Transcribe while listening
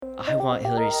I want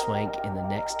Hilary Swank in the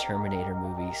next Terminator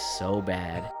movie so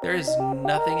bad. There is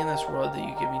nothing in this world that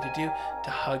you give me to do to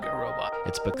hug a robot.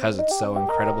 It's because it's so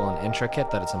incredible and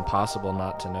intricate that it's impossible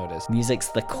not to notice. Music's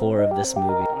the core of this movie.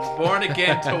 I was born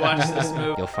again to watch this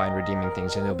movie. You'll find redeeming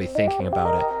things and you'll be thinking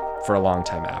about it for a long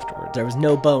time afterwards. There was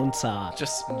no bone saw.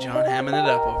 Just John hamming it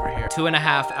up over here.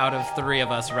 2.5 out of 3 of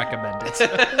us recommend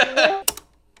it.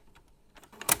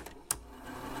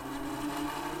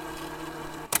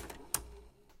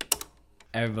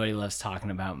 Everybody loves talking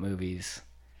about movies.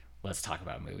 Let's talk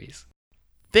about movies.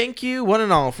 Thank you, one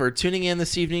and all, for tuning in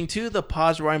this evening to the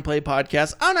Pause Rewind Play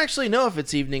podcast. I don't actually know if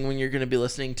it's evening when you're going to be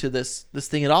listening to this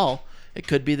thing at all. It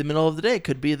could be the middle of the day. It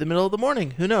could be the middle of the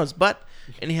morning. Who knows? But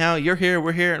anyhow, you're here,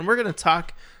 we're here, and we're going to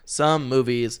talk some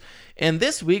movies. And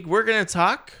this week, we're going to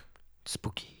talk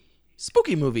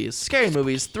spooky movies, scary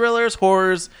movies, thrillers,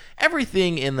 horrors,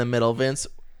 everything in the middle, Vince.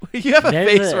 You have a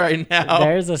face right now.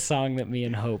 There's a song that me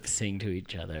and Hope sing to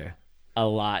each other a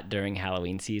lot during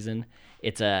Halloween season.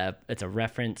 It's a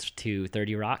reference to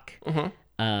 30 Rock.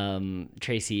 Mm-hmm.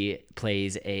 Tracy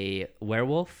plays a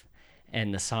werewolf,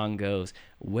 and the song goes,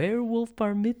 "Werewolf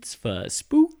bar mitzvah,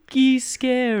 spooky,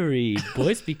 scary,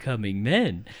 boys becoming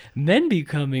men, men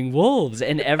becoming wolves."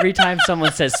 And every time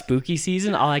someone says spooky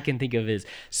season, all I can think of is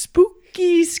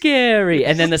spooky, scary.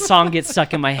 And then the song gets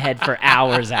stuck in my head for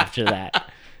hours after that.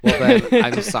 Well, then,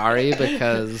 I'm sorry,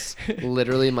 because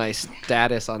literally my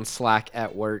status on Slack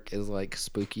at work is like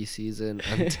spooky season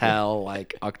until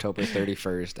like October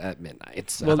 31st at midnight.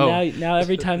 So. Well, now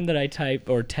every time that I type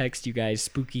or text you guys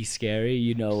spooky, scary,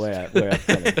 you know where I'm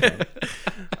coming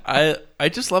from. I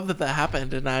just love that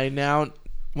happened, and I now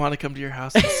want to come to your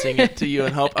house and sing it to you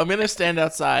and Hope. I'm going to stand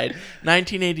outside,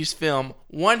 1980s film,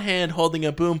 one hand holding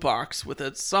a boombox with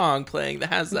a song playing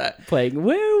that has that. Playing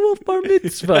Werewolf Bar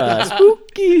Mitzvah,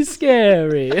 spooky,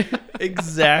 scary.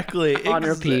 Exactly. On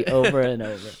repeat over and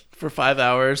over. For 5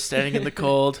 hours, standing in the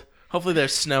cold. Hopefully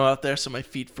there's snow out there so my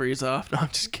feet freeze off. No, I'm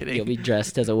just kidding. You'll be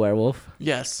dressed as a werewolf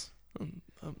Yes.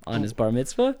 on his bar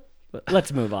mitzvah?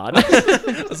 Let's move on.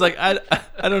 I was like, I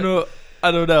don't know. I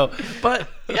don't know. But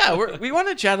yeah, we want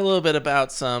to chat a little bit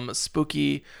about some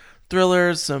spooky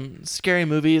thrillers, some scary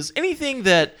movies, anything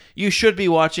that you should be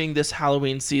watching this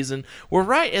Halloween season. We're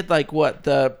right at like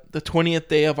the 20th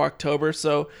day of October,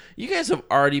 so you guys have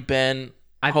already been.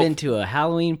 I've been to a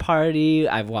Halloween party.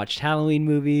 I've watched Halloween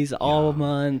movies all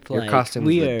month. Your costume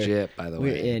was legit, by the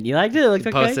way. We're in. You liked it? It looked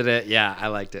okay? Posted it. Yeah, I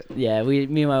liked it. Yeah, me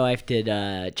and my wife did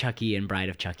Chucky and Bride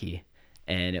of Chucky,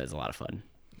 and it was a lot of fun.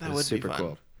 That would super be fun.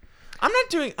 cool. I'm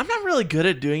not really good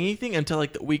at doing anything until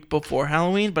like the week before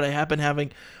Halloween, but I have been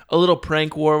having a little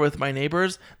prank war with my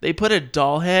neighbors. They put a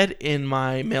doll head in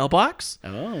my mailbox.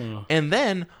 Oh. And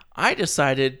then I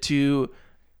decided to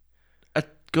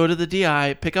go to the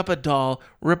DI, pick up a doll,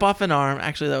 rip off an arm.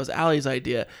 Actually, that was Allie's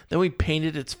idea. Then we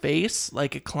painted its face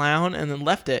like a clown and then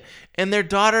left it. And their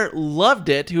daughter loved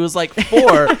it, who was like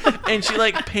 4. And she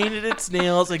like painted its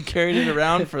nails and carried it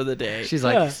around for the day. She's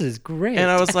like, this is great.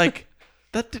 And I was like,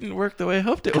 that didn't work the way I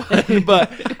hoped it would.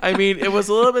 But I mean, it was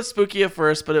a little bit spooky at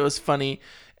first, but it was funny.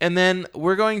 And then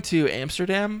we're going to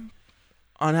Amsterdam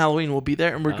on Halloween. We'll be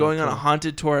there, and we're going on a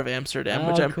haunted tour of Amsterdam,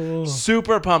 which I'm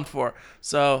super pumped for.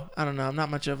 So I don't know. I'm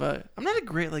not a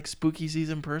great like spooky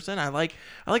season person. I like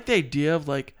the idea of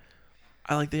like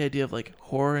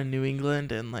horror in New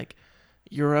England and like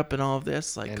Europe and all of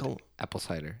this, like apple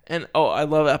cider. And I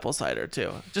love apple cider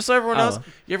too. Just so everyone knows,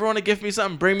 you ever want to gift me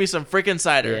something, bring me some freaking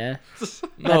cider. Yeah.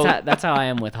 No. That's how I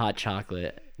am with hot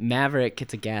chocolate. Maverick,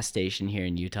 it's a gas station here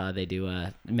in Utah. They do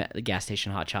gas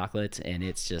station hot chocolates, and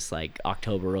it's just like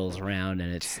October rolls around,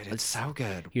 and it's so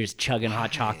good. You're just chugging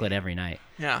hot chocolate every night.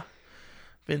 Yeah.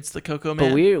 Vince the Cocoa Man.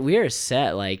 But we are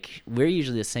set. Like, we're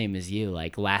usually the same as you,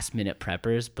 like last minute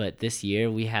preppers. But this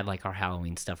year we had like our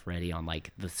Halloween stuff ready on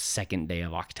like the 2nd day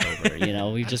of October. You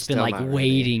know, we've just been like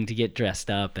waiting to get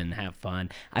dressed up and have fun.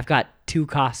 I've got 2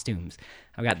 costumes.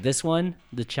 I've got this one,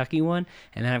 the Chucky one,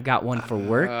 and then I've got one for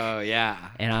work. Oh, yeah.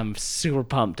 And I'm super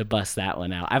pumped to bust that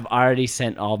one out. I've already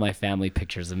sent all my family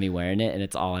pictures of me wearing it, and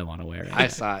it's all I want to wear. I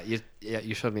saw it.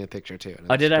 You showed me a picture, too.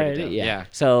 Oh, did I already? Yeah.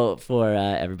 So for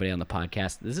everybody on the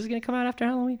podcast, this is going to come out after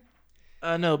Halloween?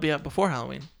 No, it'll be out before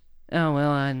Halloween. Oh,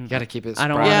 well, you got to keep it I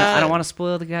don't want to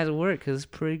spoil the guys at work because it's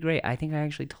pretty great. I think I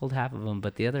actually told half of them,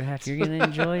 but the other half, you're going to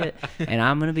enjoy it, and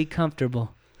I'm going to be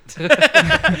comfortable.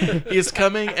 He's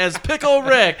coming as Pickle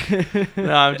Rick.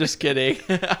 No, I'm just kidding.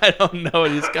 I don't know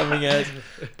what he's coming as.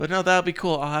 But no, that'll be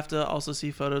cool. I'll have to also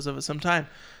see photos of it sometime.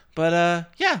 But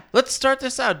yeah, let's start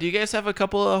this out. Do you guys have a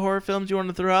couple of horror films you want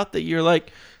to throw out that you're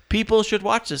like, people should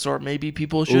watch this, or maybe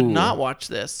people should not watch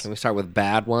this? Can we start with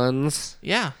bad ones?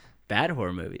 Yeah. Bad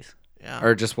horror movies. Yeah.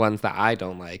 or just ones that I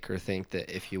don't like or think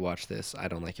that if you watch this, I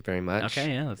don't like it very much.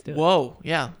 Okay, yeah, let's do it. Whoa.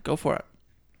 Yeah. Go for it.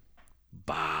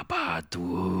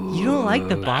 Babadook. You don't like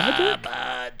the Babadook?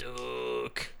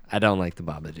 Babadook. I don't like the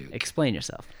Babadook. Explain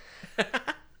yourself.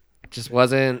 Just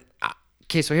wasn't.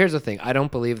 Okay, so here's the thing. I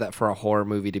don't believe that for a horror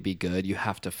movie to be good, you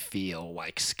have to feel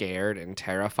like scared and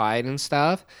terrified and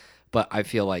stuff. But I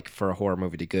feel like for a horror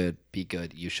movie to be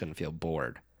good, you shouldn't feel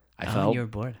bored. You were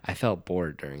bored. I felt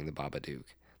bored during the Babadook.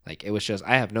 Like, it was just,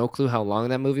 I have no clue how long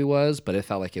that movie was, but it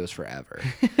felt like it was forever.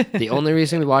 The only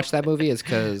reason we watched that movie is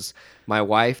because my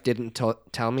wife didn't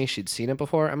tell me she'd seen it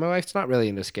before, and my wife's not really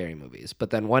into scary movies.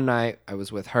 But then one night, I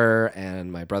was with her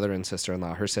and my brother and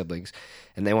sister-in-law, her siblings,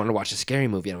 and they wanted to watch a scary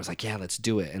movie, and I was like, yeah, let's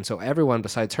do it. And so everyone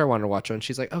besides her wanted to watch one.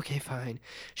 She's like, okay, fine.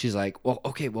 She's like, well,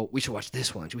 okay, well, we should watch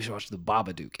this one. We should watch The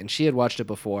Babadook. And she had watched it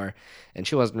before, and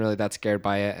she wasn't really that scared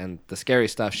by it, and the scary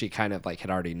stuff she kind of like had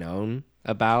already known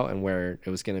about and where it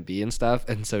was going to be and stuff,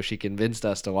 and so she convinced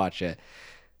us to watch it.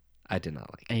 I did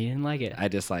not like it. And you didn't like it. I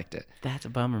disliked it. That's a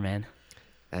bummer, man.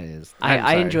 That is.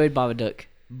 I enjoyed Babadook,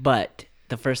 but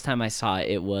the first time I saw it,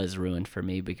 it was ruined for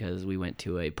me because we went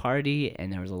to a party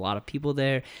and there was a lot of people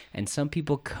there, and some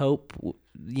people cope.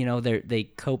 They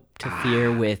cope to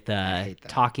fear with hate that.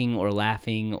 talking or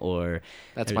laughing, or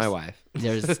That's my wife.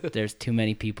 there's too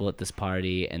many people at this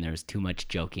party, and there's too much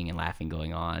joking and laughing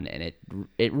going on, and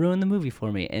it ruined the movie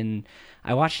for me. And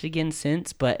I watched it again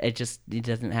since, but it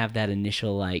doesn't have that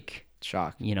initial like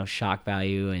Shock. shock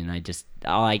value. And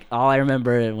all I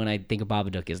remember when I think of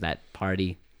Babadook is that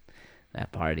party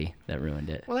that ruined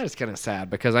it. Well, that is kind of sad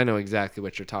because I know exactly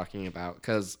what you're talking about,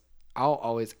 because I'll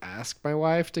always ask my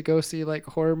wife to go see like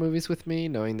horror movies with me,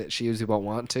 knowing that she usually won't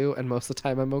want to, and most of the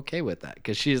time I'm okay with that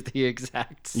because she's the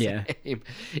exact same. Yeah.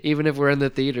 Even if we're in the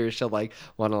theater, she'll like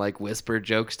want to like whisper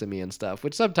jokes to me and stuff,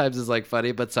 which sometimes is like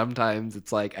funny, but sometimes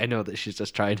it's like I know that she's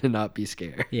just trying to not be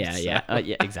scared. Yeah, So-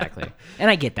 yeah, exactly. And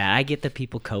I get that. I get that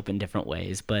people cope in different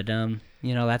ways, but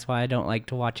that's why I don't like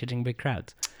to watch it in big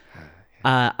crowds.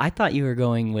 I thought you were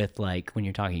going with like when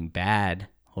you're talking bad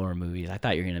horror movies. I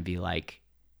thought you were gonna be like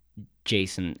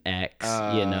Jason X,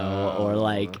 or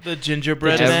like The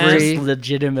gingerbread just man.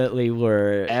 legitimately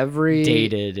were Every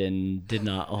dated and did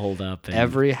not hold up. And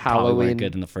Every probably weren't Halloween-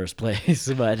 good in the first place,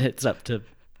 but it's up to.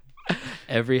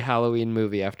 every Halloween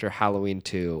movie after Halloween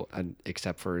 2,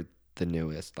 except for the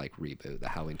newest like reboot, the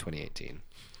Halloween 2018.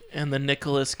 And the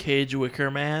Nicolas Cage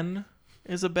Wicker Man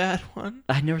is a bad one.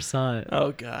 I never saw it.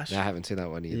 Oh gosh. I haven't seen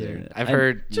that one either. Yeah, I've I-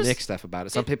 heard just- mixed stuff about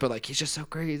it. Some people are like, he's just so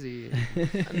crazy.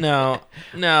 No.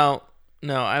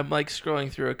 I'm like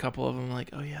scrolling through a couple of them, like,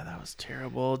 oh yeah, that was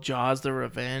terrible. Jaws: The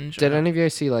Revenge. Did any of you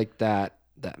guys see like that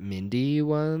Mindy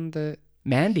one? That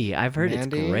Mandy, I've heard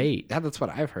Mandy? it's great. Yeah, that's what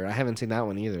I've heard. I haven't seen that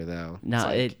one either, though. No,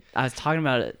 It's like- I was talking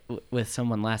about it with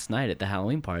someone last night at the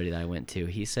Halloween party that I went to.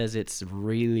 He says it's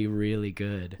really, really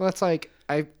good. Well, it's like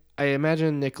I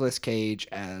imagine Nicolas Cage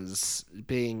as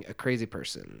being a crazy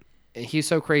person. And he's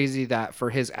so crazy that for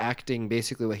his acting,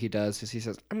 basically what he does is he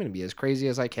says, I'm going to be as crazy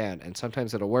as I can. And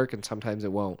sometimes it'll work and sometimes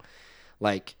it won't.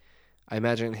 Like, I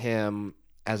imagine him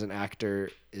as an actor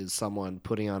is someone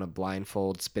putting on a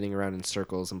blindfold, spinning around in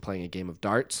circles and playing a game of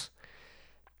darts.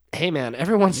 Hey, man,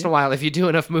 every once in a while, if you do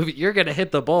enough movie, you're going to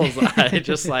hit the bullseye.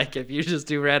 Just like if you just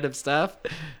do random stuff,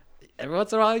 every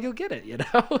once in a while you'll get it,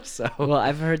 So Well,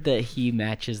 I've heard that he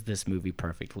matches this movie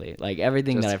perfectly. Like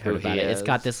everything Just that I've heard who about he it, it's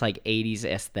got is. this like 80s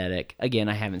aesthetic. Again,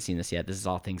 I haven't seen this yet. This is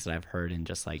all things that I've heard in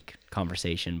just like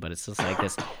conversation, but it's just like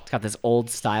this. It's got this old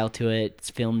style to it.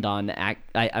 It's filmed on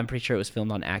I'm pretty sure it was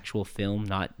filmed on actual film,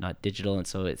 not digital, and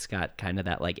so it's got kind of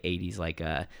that like 80s like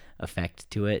effect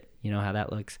to it. You know how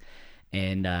that looks,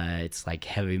 and it's like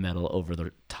heavy metal over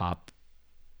the top.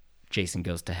 Jason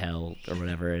Goes to Hell or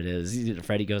whatever it is.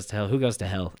 Freddy Goes to Hell. Who goes to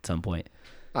hell at some point?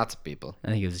 lots of people. I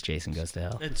think it was Jason Goes to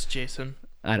Hell. It's Jason.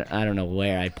 I don't know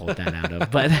where I pulled that out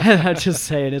of, but I'm just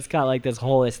saying it's got like this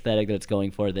whole aesthetic that it's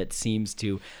going for that seems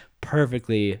to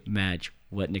perfectly match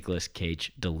what Nicolas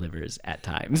Cage delivers at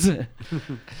times.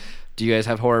 Do you guys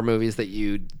have horror movies that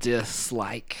you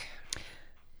dislike?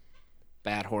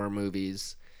 Bad horror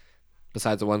movies,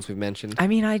 besides the ones we've mentioned? I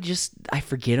mean, I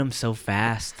forget them so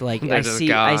fast. Like They're I just see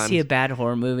gone. a bad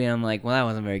horror movie and I'm like, well, that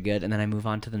wasn't very good, and then I move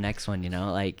on to the next one.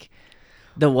 Like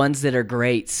the ones that are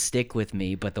great stick with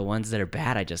me, but the ones that are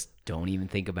bad, I just don't even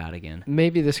think about again.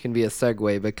 Maybe this can be a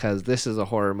segue because this is a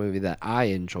horror movie that I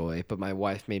enjoy, but my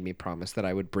wife made me promise that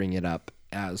I would bring it up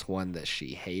as one that she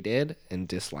hated and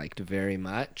disliked very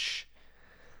much.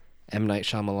 M. Night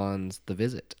Shyamalan's The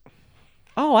Visit.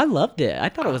 Oh, I loved it. I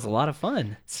thought it was a lot of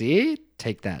fun. See?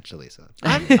 Take that, Jaleesa.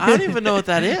 I don't even know what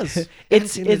that is.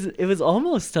 It was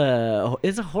almost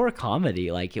it's a horror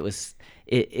comedy. Like it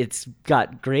it's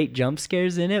got great jump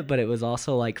scares in it, but it was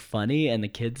also like funny, and the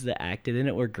kids that acted in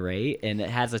it were great, and it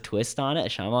has a twist on it, a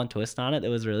Shyamalan twist on it that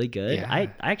was really good. Yeah. I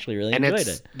actually really And enjoyed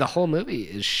it. the whole movie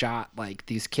is shot like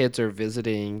these kids are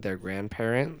visiting their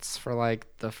grandparents for like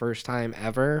the first time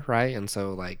ever, right? And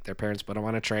so like their parents put them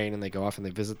on a train and they go off and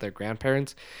they visit their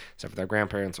grandparents. Except for their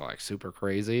grandparents are like super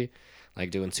crazy,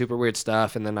 like doing super weird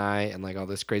stuff in the night and like all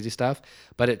this crazy stuff.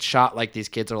 But it's shot like these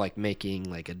kids are like making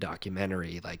like a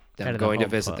documentary, like them Kind of the going to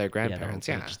home visit fo- their yeah, the grandparents.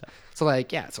 home Yeah. footage stuff. So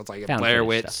like so it's like a Found Blair footage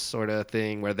Witch stuff. sort of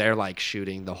thing where they're like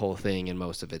shooting the whole thing and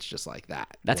most of it's just like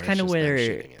that. That's where kind it's of just them where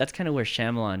shooting it.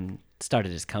 Shyamalan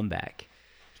started his comeback.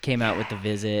 He came out with The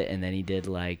Visit, and then he did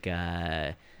like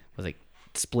was like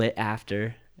Split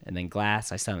after, and then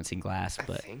Glass. I still haven't seen Glass, I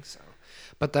but think so.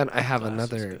 But then I have Glass is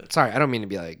another. good. Sorry, I don't mean to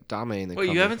be like dominating the. Wait, you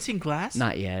conversation. haven't seen Glass?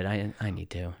 not yet. I need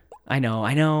to. I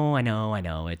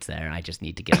know. It's there. I just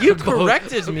need to get. You it.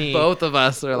 corrected me Both of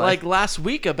us are like last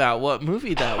week about what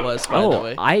movie that was. By the Oh,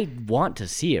 way. I want to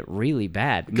see it really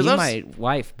bad. Me Because and I my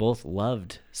wife both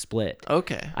loved Split.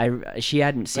 Okay. She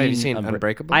hadn't seen, Have you seen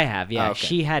Unbreakable? I have, yeah. Oh, okay.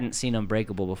 She hadn't seen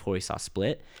Unbreakable before we saw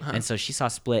Split, and so she saw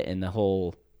Split, and the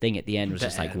whole thing at the end was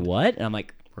just like, "What?" And I'm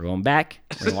like, "We're going back.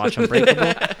 We're gonna watch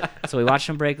Unbreakable." So we watched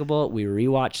Unbreakable. We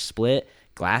rewatched Split.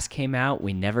 Glass came out.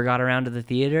 We never got around to the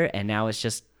theater, and now it's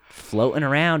just floating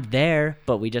around there,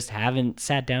 but we just haven't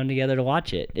sat down together to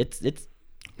watch it. It's.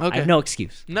 I Okay. have no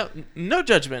excuse, No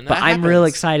judgment. but That I'm real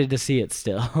happens. excited to see it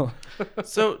still.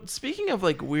 So speaking of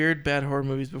like weird bad horror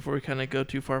movies, before we kind of go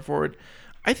too far forward,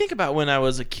 I think about when I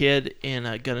was a kid in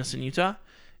Gunnison, Utah,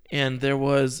 and there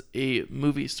was a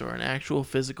movie store, an actual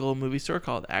physical movie store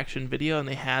called Action Video, and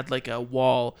they had like a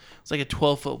wall. It's like a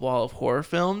 12-foot wall of horror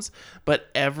films, but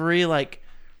every like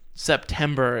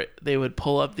September they would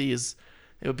pull up these.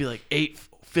 It would be like 8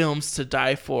 films to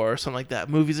die for or something like that.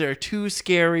 Movies that are too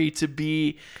scary to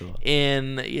be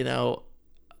in,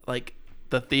 like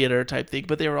the theater type thing,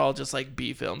 but they were all just like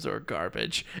B films or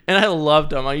garbage. And I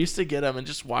loved them. I used to get them and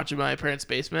just watch them in my parents'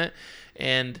 basement.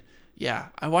 And yeah,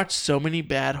 I watched so many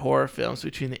bad horror films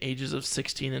between the ages of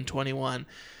 16 and 21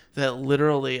 that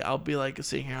literally I'll be like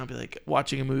sitting here, I'll be like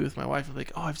watching a movie with my wife. I'm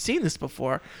like, oh, I've seen this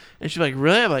before. And she's like,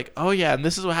 really? I'm like, oh yeah. And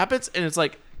this is what happens. And it's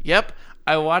like, yep,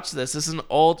 I watched this. This is an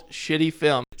old shitty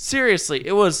film. Seriously,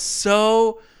 it was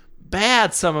so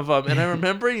bad, some of them. And I'm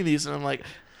remembering these and I'm like,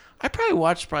 I probably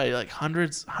watched like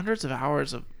hundreds of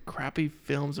hours of crappy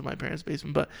films in my parents'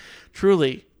 basement. But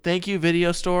truly, thank you,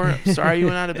 Video Store. Sorry you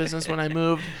went out of business when I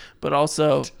moved, but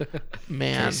also,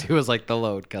 man. He was like the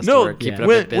load customer. No, keeping up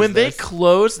when in they business.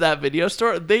 closed that video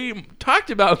store, they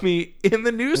talked about me in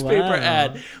the newspaper Wow.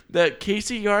 ad that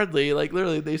Casey Yardley, like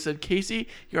literally, they said Casey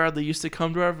Yardley used to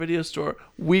come to our video store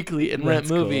weekly and rent That's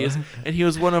cool. movies, and he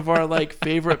was one of our like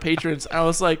favorite patrons. I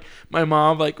was like, my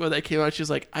mom, like when that came out, she was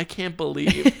like, I can't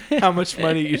believe how much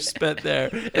money you spent there,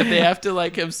 and they have to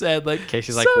like have said like,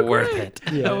 Casey's so like, worth great.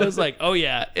 it. I was like, oh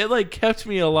yeah, it like kept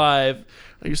me alive.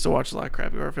 I used to watch a lot of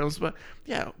crappy horror films, but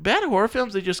yeah, bad horror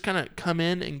films, they just kind of come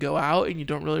in and go out and you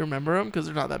don't really remember them because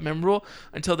they're not that memorable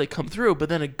until they come through. But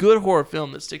then a good horror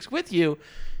film that sticks with you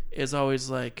is always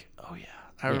like, oh yeah,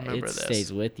 I remember it this.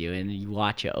 stays with you, and you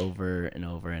watch it over and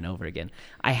over and over again.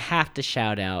 I have to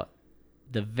shout out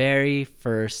the very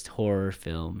first horror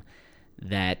film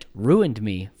that ruined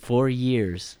me for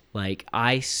years. Like,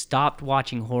 I stopped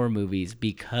watching horror movies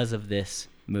because of this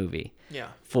movie Yeah.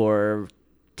 for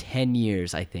 10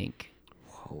 years, I think.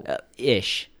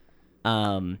 Ish.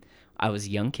 I was a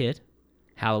young kid.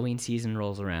 Halloween season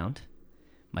rolls around.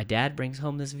 My dad brings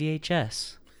home this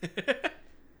VHS.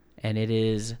 And it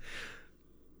is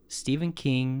Stephen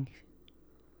King.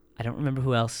 I don't remember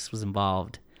who else was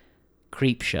involved.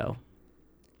 Creep Show.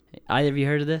 Either of you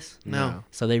heard of this? No.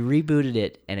 So they rebooted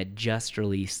it, and it just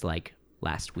released like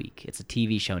last week. It's a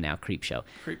TV show now, Creep Show.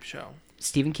 Creep Show.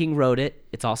 Stephen King wrote it.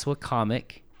 It's also a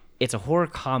comic. It's a horror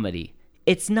comedy.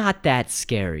 It's not that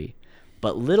scary.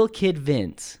 But little kid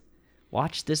Vince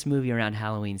watched this movie around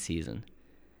Halloween season,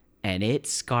 and it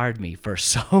scarred me for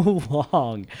so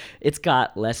long. It's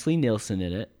got Leslie Nielsen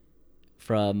in it.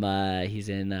 From he's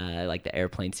in like the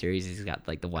Airplane series. He's got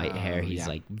like the white hair. He's yeah.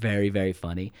 like very, very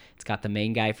funny. It's got the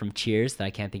main guy from Cheers that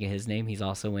I can't think of his name. He's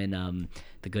also in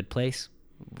The Good Place,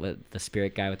 with the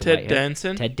spirit guy with the Ted white hair.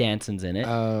 Danson? Ted Danson's in it.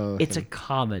 Oh, It's a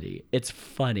comedy. It's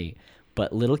funny.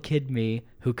 But little kid me,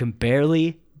 who can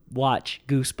barely watch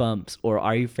Goosebumps or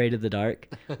Are You Afraid of the Dark,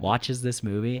 watches this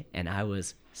movie, and I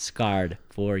was scarred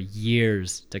for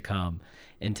years to come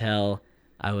until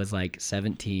I was like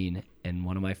 17, and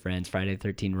one of my friends, Friday the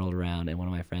 13th, rolled around, and one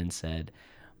of my friends said,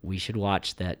 we should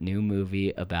watch that new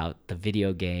movie about the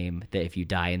video game that if you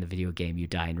die in the video game, you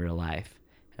die in real life.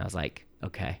 And I was like,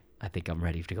 okay, I think I'm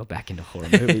ready to go back into horror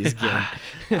movies again.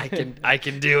 I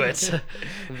can do it.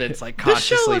 Vince like This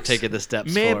show cautiously looks- taking the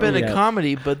steps May have been forward. a Yeah.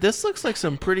 comedy, but this looks like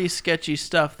some pretty sketchy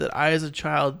stuff that I, as a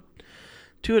child,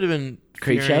 too would have been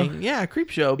Creep fearing. Show? Yeah,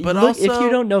 Creep Show. But Look, also, if you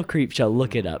don't know Creep Show,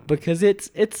 look it up because it's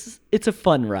a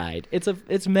fun ride.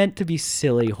 It's meant to be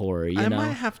silly horror, you I know.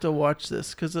 might have to watch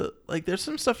this because like there's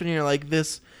some stuff in here like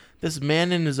this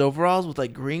man in his overalls with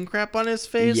like green crap on his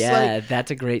face. Yeah, like,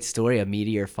 that's a great story. A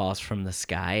meteor falls from the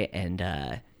sky and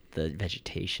the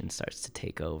vegetation starts to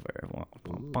take over. Wah,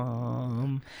 wah, wah.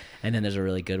 And then there's a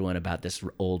really good one about this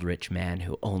old rich man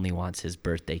who only wants his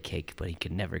birthday cake, but he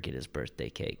can never get his birthday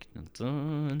cake.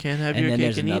 Can't have and your then cake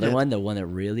there's and eat another it. one. The one that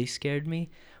really scared me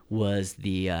was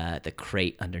the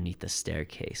crate underneath the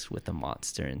staircase with the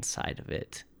monster inside of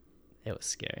it. It was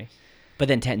scary. But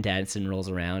then Ted Danson rolls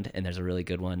around, and there's a really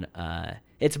good one.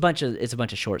 It's a bunch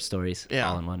of short stories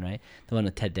all in one, right? The one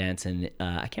with Ted Danson.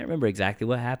 I can't remember exactly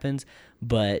what happens,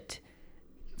 but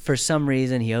for some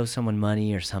reason he owes someone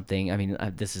money or something. I mean,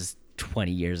 this is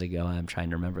 20 years ago. I'm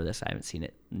trying to remember this. I haven't seen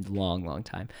it in a long, long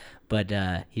time. But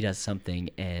he does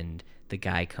something, and the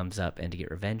guy comes up, and to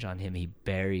get revenge on him, he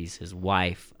buries his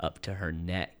wife up to her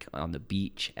neck on the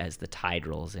beach as the tide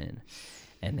rolls in,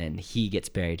 and then he gets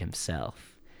buried himself.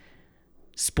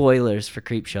 Spoilers for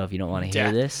Creepshow if you don't want to hear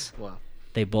Yeah. this. Well,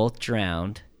 They both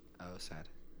drowned, oh, sad.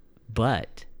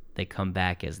 but they come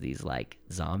back as these like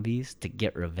zombies to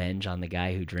get revenge on the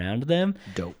guy who drowned them.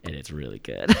 Dope. And it's really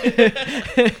good.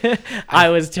 I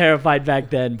was terrified back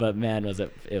then, but man, it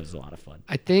was a lot of fun.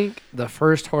 I think the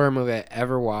first horror movie I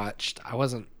ever watched, it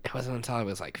wasn't until I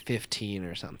was like 15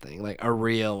 or something, like a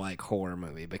real like horror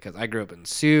movie, because I grew up in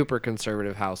super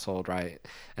conservative household, right?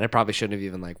 And I probably shouldn't have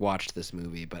even like watched this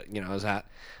movie, but you know, I was at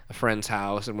a friend's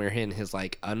house and we were in his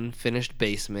like unfinished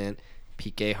basement.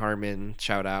 PK Harmon,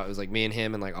 shout out. It was like me and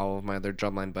him and like all of my other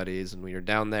drumline buddies, and we were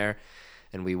down there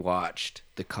and we watched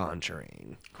The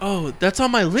Conjuring. Oh, that's on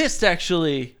my list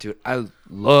actually. Dude, I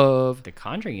love The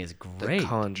Conjuring is The great.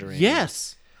 Conjuring.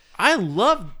 Yes, I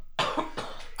love.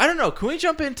 I don't know. Can we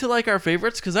jump into like our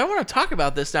favorites? Because I want to talk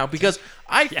about this now because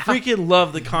I freaking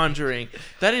love The Conjuring.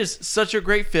 That is such a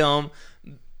great film.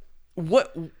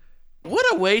 What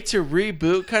a way to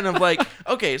reboot kind of like,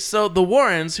 okay, so the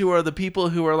Warrens, who are the people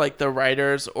who are like the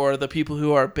writers or the people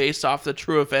who are based off the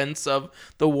true events of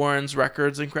the Warrens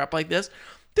records and crap like this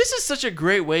is such a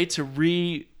great way to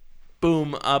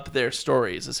boom up their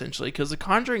stories essentially, because The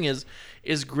Conjuring is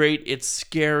great. It's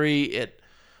scary.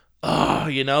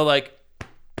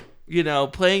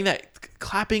 Playing that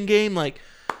clapping game, like,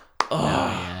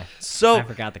 Yeah. so I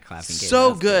forgot the clapping game. so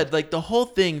That's good. Like the whole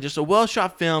thing, just a well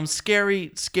shot film, scary,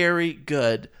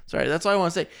 good. Sorry, that's all I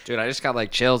want to say. Dude, I just got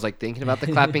like chills like thinking about the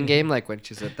clapping game, like when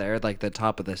she's up there, like the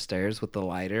top of the stairs with the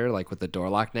lighter, like with the door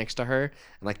lock next to her, and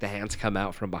like the hands come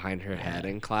out from behind her head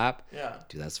and clap. Yeah.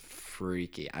 Dude, that's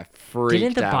freaky. I freaked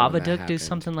Didn't the out when that Babadook do happened.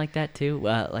 something like that too?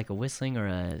 like a whistling or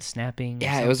a snapping? or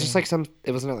Yeah, it was just something? like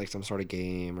it wasn't like some sort of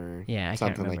game or Yeah, I can't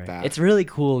something remember. like that. It's really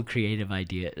cool, creative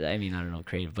idea. I mean, I don't know,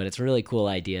 creative, but it's a really cool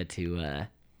idea to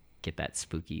get that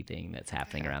spooky thing that's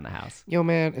happening around the house. Yo,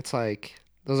 man, it's like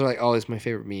those are like always my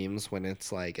favorite memes when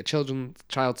it's like a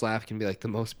child's laugh can be like the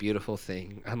most beautiful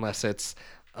thing unless it's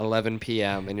 11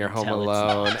 p.m. and you're home Until it's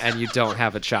alone and you don't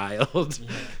have a child.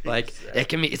 Like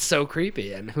it's so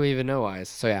creepy, and who even know why.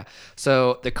 So yeah,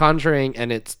 so The Conjuring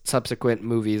and its subsequent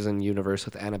movies and universe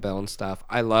with Annabelle and stuff,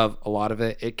 I love a lot of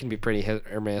it. It can be pretty hit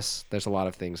or miss. There's a lot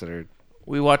of things that are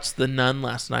We watched The Nun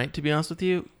last night, to be honest with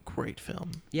you. Great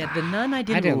film. Yeah, The Nun I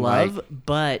didn't, didn't love,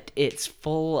 but it's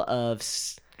full of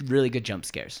really good jump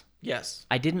scares. Yes.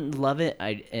 I didn't love it.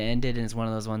 I ended, and it's one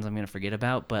of those ones I'm going to forget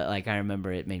about, but like I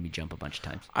remember it made me jump a bunch of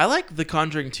times. I like The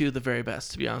Conjuring 2 the very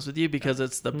best, to be honest with you, because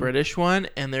it's the British one,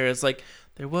 and there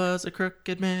was a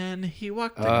crooked man, he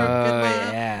walked a crooked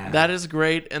way. yeah. That is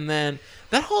great. And then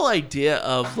that whole idea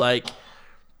of like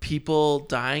people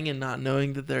dying and not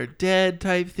knowing that they're dead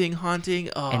type thing haunting.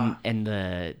 Oh, And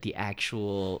the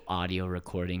actual audio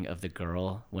recording of the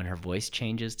girl when her voice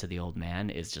changes to the old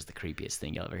man is just the creepiest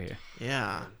thing you'll ever hear.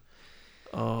 yeah.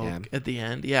 Oh, Yeah. at the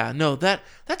end. Yeah, no,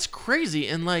 that's crazy.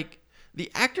 And like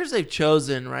the actors they've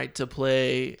chosen, right, to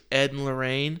play Ed and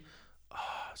Lorraine,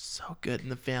 so good.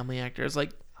 And the family actors,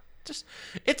 like, just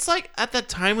it's like at that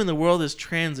time when the world is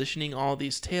transitioning all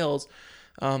these tales.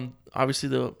 Obviously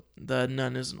the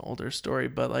Nun is an older story,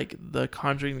 but like the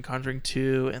Conjuring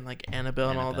 2, and like Annabelle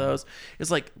and all Annabelle. those,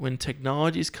 it's like when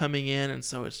technology's coming in, and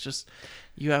so it's just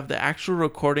you have the actual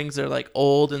recordings. They're like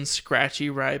old and scratchy,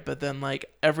 right? But then like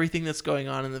everything that's going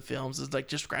on in the films is like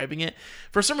describing it.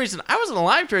 For some reason, I wasn't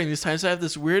alive during these times, so I have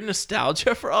this weird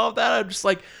nostalgia for all of that. I'm just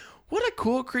like, what a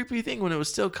cool, creepy thing when it was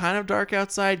still kind of dark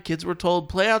outside. Kids were told,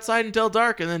 play outside until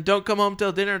dark and then don't come home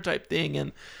till dinner type thing.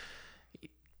 And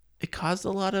it caused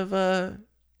a lot of,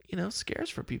 scares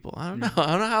for people. I don't know. I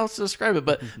don't know how else to describe it,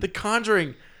 but The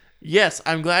Conjuring, yes,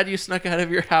 I'm glad you snuck out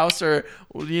of your house or,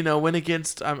 went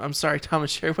against, I'm sorry, Tom and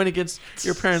Sherry, went against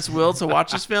your parents' will to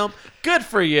watch this film. Good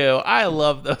for you. I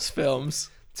love those films.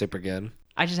 Super good.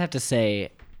 I just have to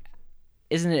say,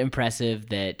 isn't it impressive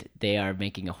that they are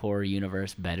making a horror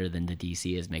universe better than the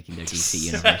DC is making their DC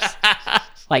universe?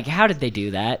 Like, how did they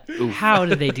do that? How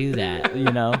did they do that?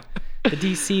 The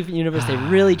DC universe, they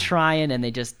really trying, and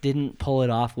they just didn't pull it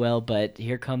off well. But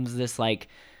here comes this,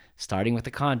 starting with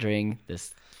The Conjuring,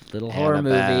 this little horror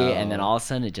movie, and then all of a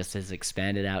sudden it just has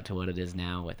expanded out to what it is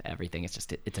now with everything. It's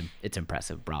just it's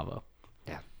impressive. Bravo.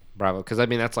 Yeah, bravo. Because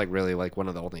that's really one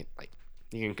of the only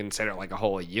you can consider a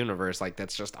whole universe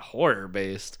that's just horror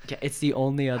based. Yeah, it's the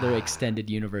only other extended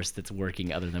universe that's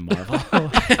working other than Marvel.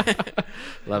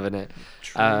 Loving it.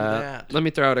 True that. Let me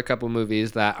throw out a couple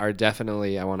movies that are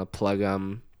definitely, I want to plug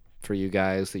them for you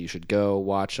guys that you should go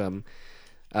watch them.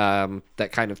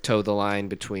 That kind of toe the line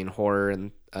between horror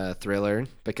and thriller,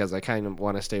 because I kind of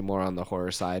want to stay more on the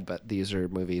horror side, but these are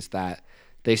movies that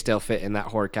they still fit in that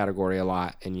horror category a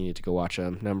lot, and you need to go watch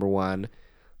them. Number 1,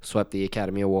 swept the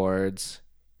Academy Awards,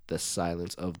 The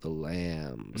Silence of the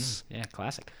Lambs. Yeah,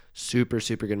 classic. Super,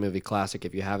 super good movie. Classic.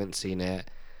 If you haven't seen it,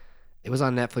 it was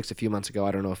on Netflix a few months ago.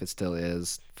 I don't know if it still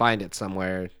is. Find it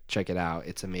somewhere. Check it out.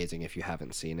 It's amazing if you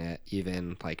haven't seen it.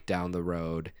 Even down the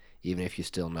road, even if you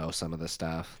still know some of the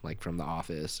stuff, from The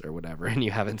Office or whatever, and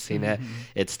you haven't seen it,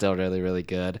 it's still really, really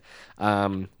good.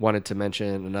 Wanted to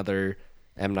mention another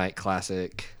M. Night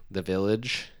classic, The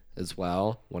Village, as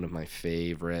well. One of my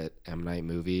favorite M. Night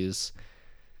movies.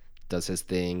 Does his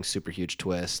thing, super huge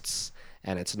twists,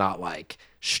 and it's not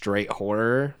straight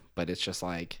horror, but it's just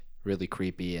really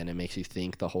creepy, and it makes you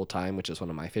think the whole time, which is one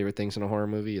of my favorite things in a horror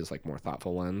movie, is more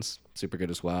thoughtful ones. Super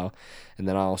good as well. And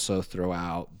then I'll also throw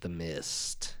out The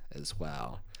Mist as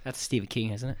well. That's Stephen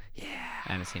King, isn't it? Yeah.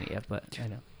 I haven't seen it yet, but I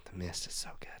know. The Mist is so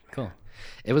good, man. Cool.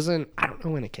 It was I don't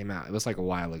know when it came out. It was a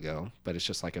while ago, but it's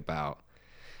just about,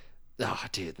 oh,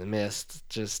 dude, The Mist,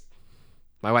 just,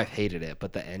 my wife hated it,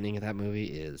 but the ending of that movie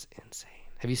is insane.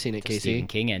 Have you seen it, Casey? Stephen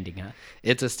King ending, huh?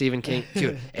 It's a Stephen King,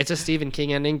 dude. It's a Stephen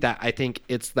King ending that I think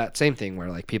it's that same thing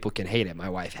where people can hate it. My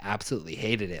wife absolutely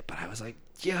hated it, but I was like,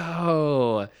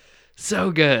 yo, so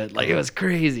good. It was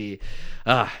crazy.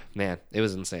 Man, it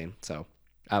was insane. So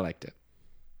I liked it.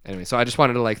 Anyway, so I just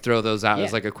wanted to throw those out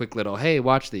as a quick little, hey,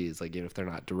 watch these, even if they're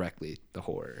not directly the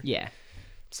horror. Yeah.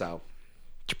 So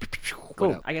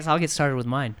cool. I guess I'll get started with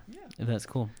mine. Yeah. If that's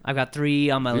cool. I've got 3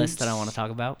 on my list that I want to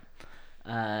talk about.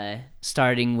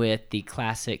 Starting with the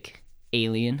classic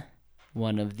Alien,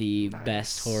 one of the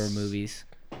best horror movies.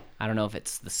 I don't know if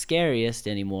it's the scariest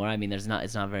anymore. I mean, it's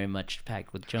not very much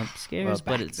packed with jump scares,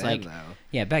 but it's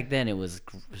yeah, back then it was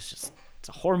just, it's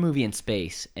a horror movie in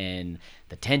space, and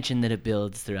the tension that it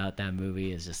builds throughout that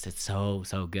movie is just, it's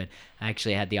so good. I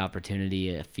actually had the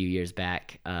opportunity a few years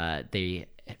back. They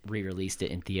re-released it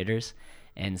in theaters.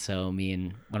 And so me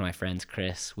and one of my friends,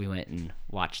 Chris, we went and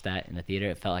watched that in the theater.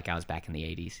 It felt like I was back in the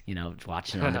 80s,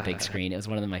 watching it on the big screen. It was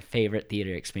one of my favorite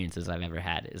theater experiences I've ever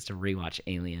had, is to rewatch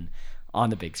Alien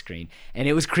on the big screen. And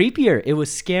it was creepier. It was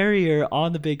scarier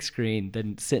on the big screen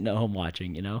than sitting at home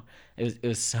watching, It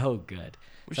was so good.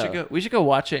 We should go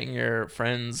watch it in your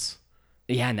friend's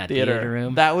in that theater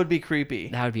room. That would be creepy.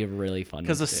 That would be a really fun one.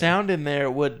 Because the sound in there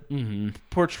would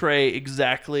portray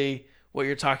exactly what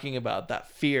you're talking about, that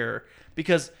fear.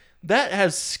 Because that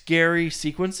has scary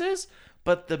sequences,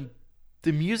 but the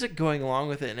music going along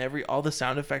with it and all the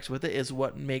sound effects with it is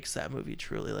what makes that movie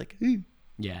truly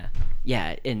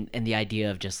yeah, and the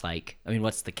idea of just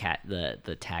what's the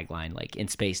tagline, in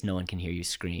space no one can hear you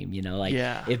scream,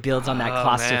 it builds on that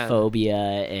claustrophobia,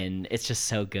 and it's just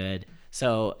so good.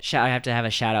 So I have to have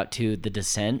a shout out to The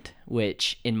Descent,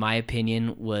 which in my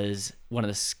opinion was one of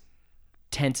the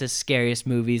tensest, scariest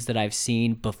movies that I've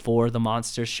seen before the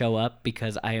monsters show up,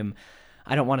 because I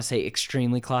don't want to say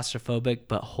extremely claustrophobic,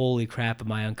 but holy crap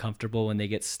am I uncomfortable when they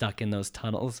get stuck in those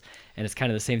tunnels. And it's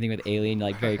kind of the same thing with Alien,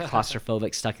 very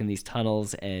claustrophobic, stuck in these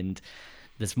tunnels, and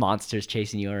this monster's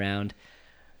chasing you around.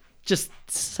 Just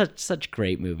such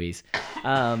great movies.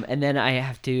 And then I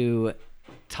have to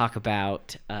talk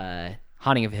about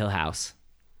Haunting of Hill House,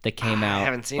 that came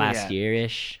out last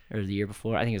year-ish, or the year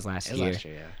before. I think it was last year. Last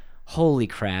year, yeah. Holy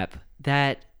crap.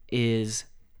 That is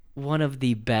one of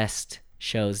the best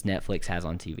shows Netflix has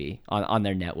on TV, on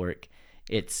their network.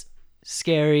 It's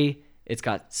scary. It's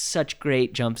got such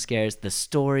great jump scares. The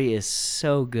story is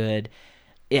so good.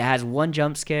 It has one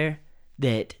jump scare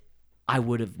that I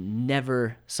would have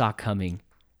never saw coming.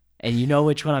 And you know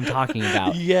which one I'm talking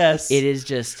about. Yes.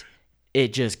 It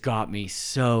just got me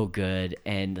so good,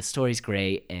 and the story's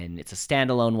great, and it's a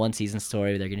standalone 1-season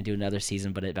story. They're going to do another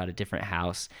season, but about a different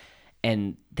house.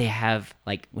 And they have,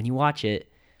 like, when you watch it,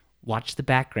 watch the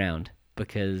background,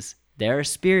 because there are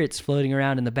spirits floating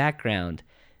around in the background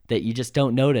that you just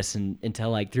don't notice until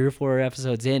like 3 or 4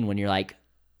 episodes in, when you're like,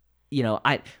 you know,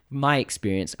 my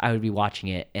experience, I would be watching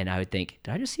it and I would think,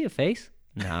 did I just see a face?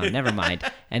 No, never mind.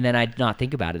 And then I'd not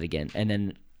think about it again. And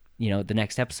then, you know, the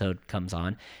next episode comes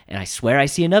on and I swear I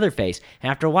see another face.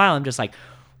 And after a while, I'm just like,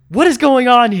 what is going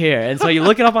on here? And so you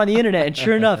look it up on the internet, and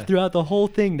sure enough, throughout the whole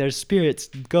thing, there's spirits,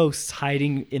 ghosts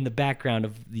hiding in the background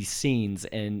of these scenes.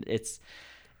 And it's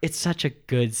such a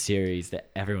good series that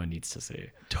everyone needs to see.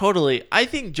 Totally. I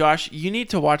think, Josh, you need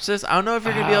to watch this. I don't know if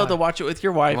you're going to be able to watch it with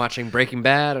your wife. I'm watching Breaking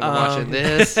Bad and I'm watching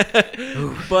this.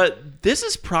 But this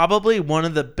is probably one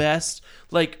of the best,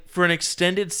 like, for an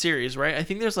extended series, right? I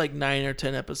think there's like 9 or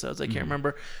 10 episodes. I can't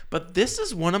remember. But this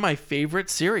is one of my favorite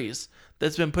series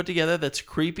that's been put together, that's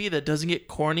creepy, that doesn't get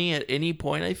corny at any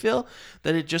point. I feel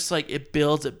that it just, like, it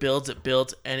builds,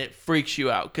 and it freaks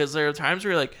you out. Because there are times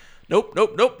where you're like, nope.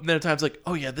 And there are times like,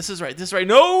 oh yeah, this is right.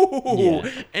 No.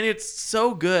 Yeah. And it's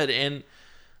so good. And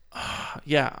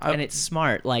yeah. And it's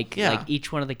smart. Like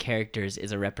each one of the characters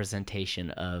is a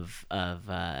representation of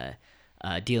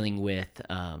dealing with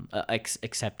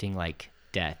accepting like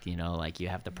death, you know, like you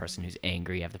have the person who's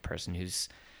angry, you have the person who's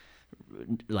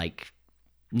like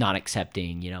not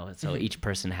accepting, you know, so each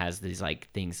person has these like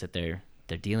things that they're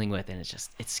dealing with, and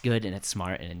it's good and it's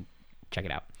smart, and check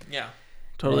it out. Yeah.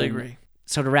 Totally agree.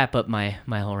 So to wrap up my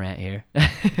whole rant here,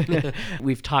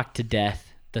 we've talked to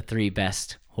death the 3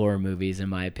 best horror movies, in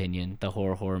my opinion. The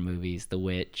horror movies, The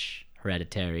Witch,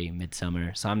 Hereditary,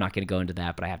 Midsommar. So I'm not going to go into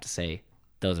that, but I have to say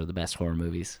those are the best horror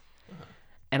movies.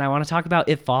 And I want to talk about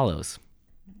It Follows.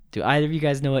 Do either of you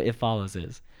guys know what It Follows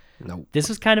is? Nope. This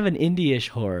was kind of an indie-ish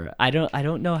horror. I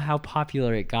don't know how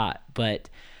popular it got, but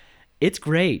it's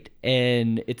great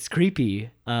and it's creepy.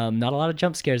 Not a lot of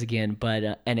jump scares again,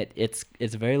 but and it's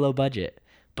a very low budget.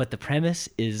 But the premise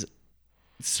is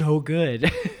so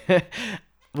good.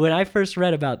 When I first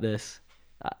read about this,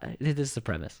 this is the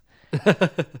premise.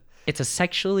 It's a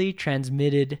sexually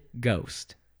transmitted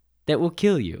ghost that will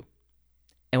kill you.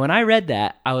 And when I read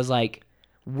that, I was like,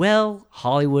 well,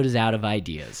 Hollywood is out of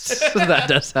ideas. That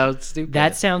does sound stupid.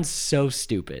 That sounds so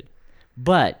stupid.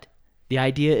 But the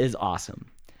idea is awesome.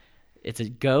 It's a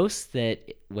ghost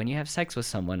that when you have sex with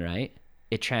someone, right,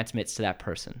 it transmits to that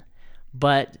person.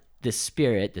 But this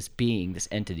spirit, this being, this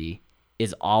entity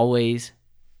is always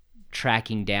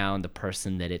tracking down the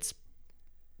person that it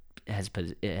has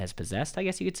possessed, I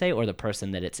guess you could say, or the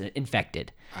person that it's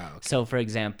infected. Oh, okay. So, for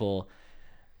example,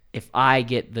 if I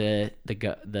get the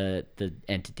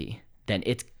entity, then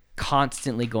it's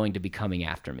constantly going to be coming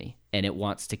after me, and it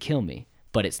wants to kill me.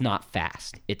 But it's not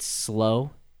fast. It's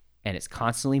slow, and it's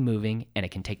constantly moving, and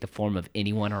it can take the form of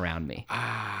anyone around me.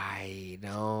 I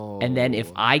know. And then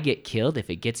if I get killed, if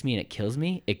it gets me and it kills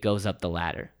me, it goes up the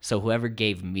ladder. So whoever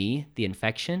gave me the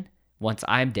infection, once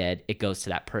I'm dead, it goes to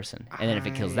that person. And then if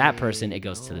it kills that person, it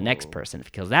goes to the next person. If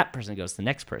it kills that person, it goes to the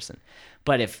next person.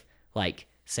 But if, like,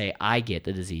 say I get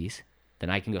the disease, then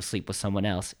I can go sleep with someone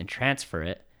else and transfer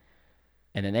it.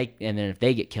 And then if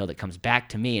they get killed, it comes back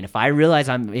to me. And if I realize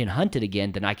I'm being hunted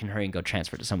again, then I can hurry and go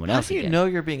transfer to someone else How do you again. know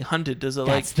you're being hunted? Does it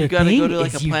That's like the you gotta thing, go to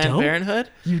like a is you Planned don't- Parenthood?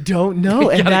 You don't know,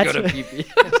 and that's gotta go to PP.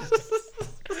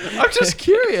 I'm just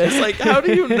curious. Like, how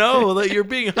do you know that you're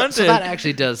being hunted? So that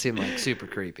actually does seem like super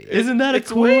creepy. Isn't that a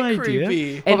It's cool way idea?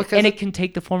 creepy. And, because and it can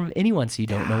take the form of anyone, so you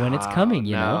don't know when it's coming,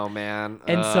 you know? No, man.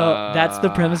 And so that's the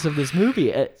premise of this movie.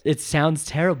 It sounds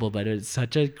terrible, but it's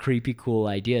such a creepy, cool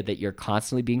idea that you're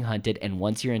constantly being hunted, and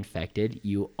once you're infected,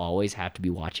 you always have to be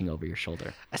watching over your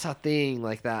shoulder. I saw a thing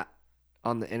like that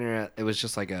on the internet. It was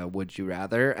just like a would you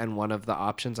rather, and one of the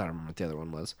options, I don't remember what the other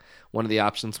one was. One of the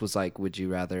options was like, would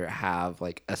you rather have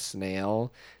like a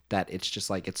snail that it's just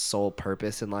like its sole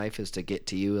purpose in life is to get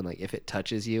to you, and like if it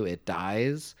touches you, it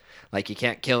dies. Like you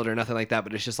can't kill it or nothing like that,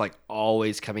 but it's just like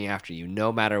always coming after you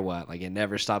no matter what. Like it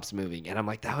never stops moving. And I'm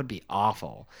like, that would be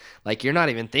awful. Like you're not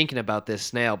even thinking about this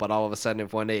snail, but all of a sudden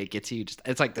if one day it gets you, just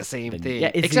it's like the same thing.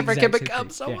 Yeah, it's except the for it can exact same become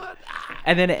thing. someone.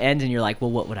 And then it ends, and you're like,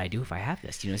 well, what would I do if I have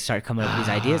this? You know, start coming up with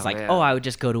these ideas like, man. oh, I would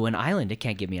just go to an island. It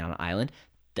can't get me on an island.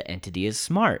 The entity is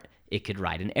smart. It could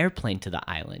ride an airplane to the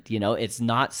island. You know, it's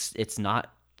not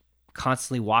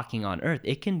constantly walking on Earth.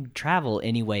 It can travel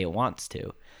any way it wants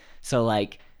to. So,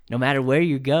 like, no matter where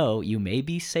you go, you may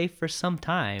be safe for some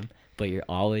time, but you're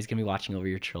always going to be watching over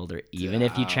your shoulder. Even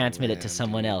if you transmit it to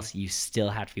someone else, you still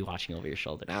have to be watching over your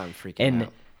shoulder. Now I'm freaking And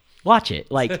out. watch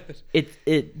it. Like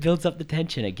it builds up the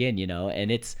tension again,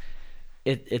 and it's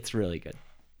really good.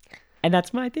 And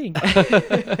that's my thing.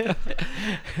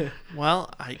 Well,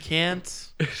 I can't.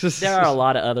 There are a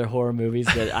lot of other horror movies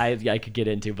that I could get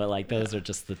into, but like those are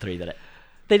just the three that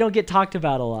they don't get talked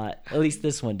about a lot. At least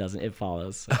this one doesn't. It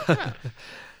follows.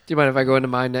 Do you mind if I go into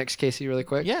mine next, Casey, really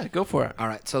quick? Yeah, go for it. All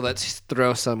right, so let's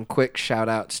throw some quick shout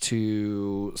outs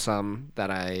to some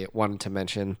that I wanted to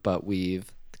mention, but we've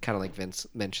kind of like Vince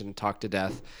mentioned, Talk to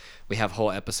Death. We have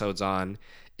whole episodes on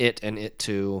It and It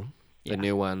 2, the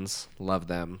new ones. Love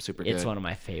them. Super good. It's one of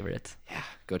my favorites. Yeah,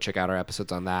 go check out our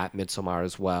episodes on that. Midsommar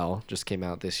as well. Just came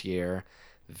out this year.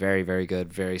 Very, very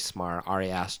good. Very smart. Ari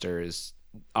Aster is,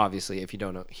 obviously, if you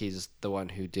don't know, he's the one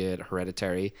who did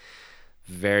Hereditary.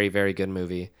 Very, very good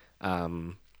movie.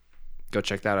 Go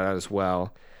check that out as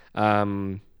well.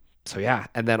 So yeah,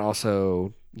 and then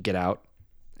also Get Out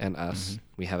and Us.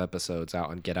 We have episodes out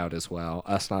on Get Out as well.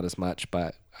 Us not as much,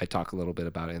 but I talk a little bit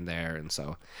about it in there, and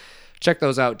so check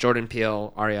those out. Jordan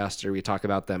Peele, Ari Aster. We talk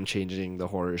about them changing the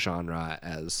horror genre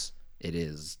as it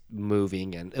is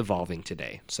moving and evolving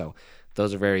today. So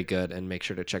those are very good, and make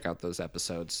sure to check out those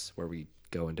episodes where we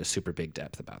go into super big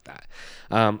depth about that.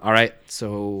 All right,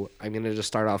 so I'm going to just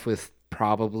start off with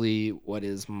probably what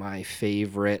is my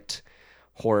favorite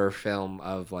horror film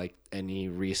of like any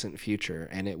recent future,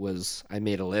 and I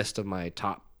made a list of my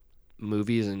top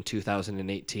movies in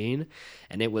 2018,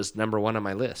 and it was number one on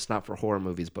my list, not for horror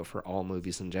movies, but for all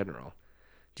movies in general.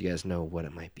 Do you guys know what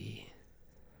it might be?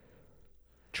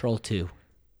 Troll 2.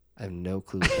 I have no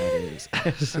clue what that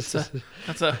is.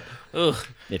 That's a ugh.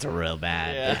 It's a real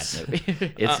bad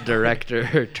movie. Its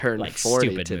director turned Like 40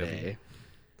 stupid today. movie.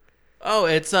 Oh,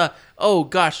 it's oh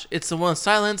gosh, it's the one with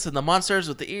Silence and the monsters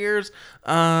with the ears.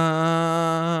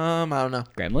 I don't know.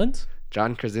 Gremlins?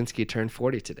 John Krasinski turned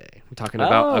 40 today. I'm talking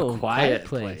about A Quiet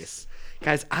Place. Place.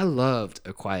 Guys, I loved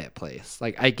A Quiet Place.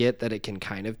 Like, I get that it can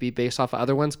kind of be based off of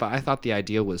other ones, but I thought the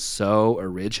idea was so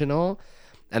original.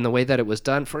 And the way that it was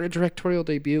done for a directorial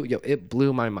debut, it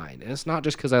blew my mind. And it's not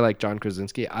just because I like John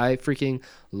Krasinski. I freaking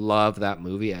love that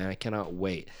movie, and I cannot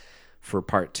wait for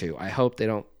part 2. I hope they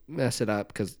don't mess it up,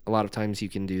 because a lot of times you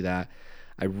can do that.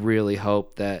 I really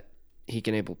hope that he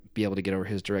can be able to get over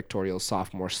his directorial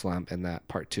sophomore slump, and that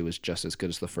part 2 is just as good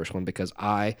as the first one, because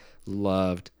I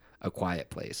loved A Quiet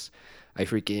Place. I've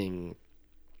seen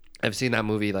that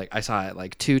movie, like I saw it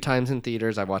like 2 times in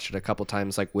theaters. I watched it a couple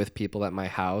times like with people at my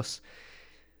house.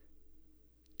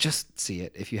 Just see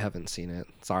it if you haven't seen it.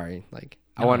 Sorry, like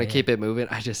I want to keep it moving.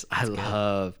 I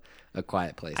love A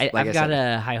Quiet Place. I've got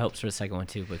high hopes for the second one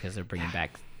too, because they're bringing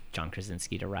back John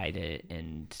Krasinski to write it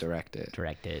and direct it.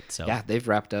 So yeah, they've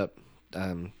wrapped up.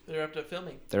 They wrapped up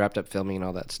filming. They wrapped up filming and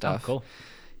all that stuff. Oh, cool.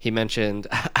 He mentioned,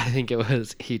 I think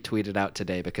he tweeted out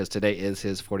today, because today is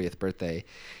his 40th birthday.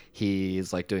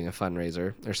 He's like doing a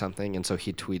fundraiser or something. And so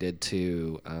he tweeted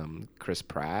to Chris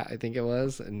Pratt, I think it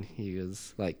was. And he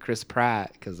was like, Chris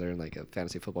Pratt, because they're in like a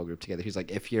fantasy football group together. He's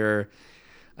like, if you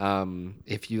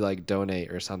like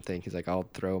donate or something, he's like, I'll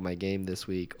throw my game this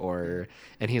week,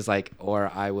 and he's like,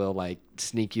 or I will like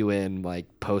sneak you in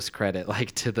like post credit,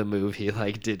 like to the movie,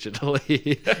 like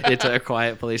digitally into A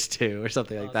Quiet Place 2 or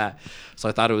something like that. So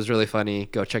I thought it was really funny.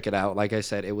 Go check it out. Like I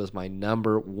said, it was my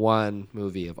number one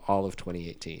movie of all of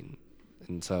 2018.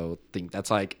 And so think that's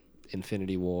like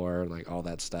Infinity War, like all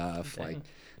that stuff, like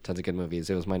tons of good movies.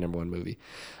 It was my number one movie.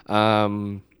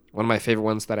 One of my favorite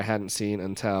ones that I hadn't seen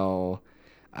until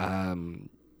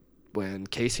when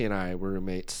Casey and I were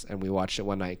roommates, and we watched it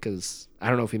one night, because I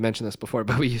don't know if we mentioned this before,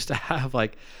 but we used to have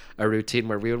like a routine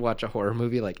where we would watch a horror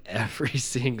movie like every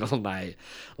single night.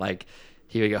 Like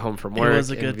he would get home from work. It was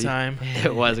a good time.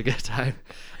 It was a good time.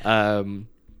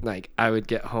 Like I would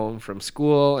get home from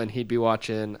school and he'd be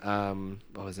watching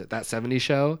what was it, That 70s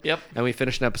Show? Yep. And we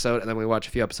finished an episode, and then we watch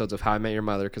a few episodes of How I Met Your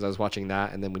Mother, because I was watching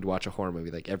that, and then we'd watch a horror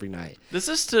movie like every night. This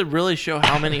is to really show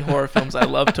how many horror films I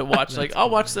love to watch. Like I'll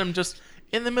watch them just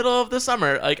in the middle of the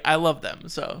summer. Like I love them.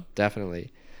 So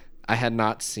Definitely. I had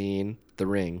not seen The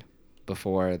Ring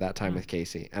before that time with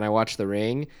Casey, and I watched The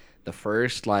Ring the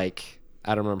first like,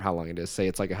 I don't remember how long it is. Say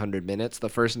it's like 100 minutes. The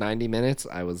first 90 minutes,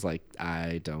 I was like,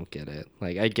 I don't get it.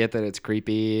 Like, I get that it's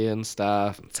creepy and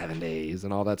stuff, and 7 days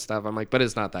and all that stuff. I'm like, but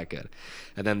it's not that good.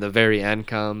 And then the very end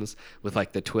comes with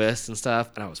like the twists and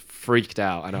stuff, and I was freaked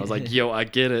out. And I was like, yo, I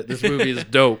get it. This movie is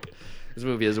dope. This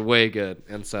movie is way good.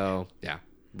 And so, yeah,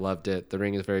 loved it. The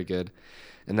Ring is very good.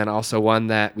 And then also one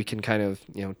that we can kind of,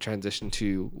 transition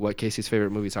to what Casey's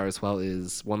favorite movies are as well,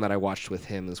 is one that I watched with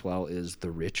him as well, is The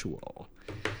Ritual.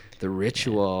 The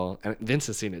Ritual, and Vince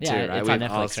has seen it too, right? It's on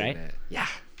Netflix, right? Yeah.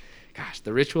 Gosh,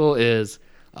 The Ritual is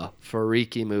a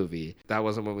freaky movie. That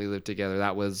wasn't when we lived together.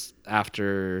 That was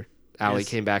after Allie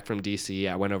came back from DC.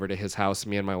 I went over to his house,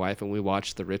 me and my wife, and we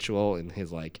watched The Ritual in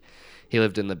his he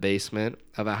lived in the basement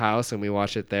of a house, and we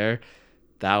watched it there.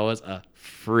 That was a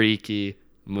freaky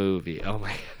movie. Oh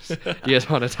my gosh. You guys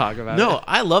want to talk about it? No,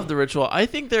 I love The Ritual. I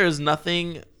think there is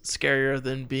nothing scarier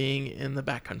than being in the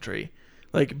backcountry.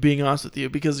 Like, being honest with you,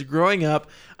 because growing up,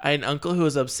 I had an uncle who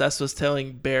was obsessed with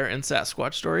telling bear and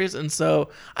Sasquatch stories, and so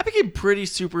I became pretty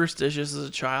superstitious as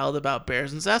a child about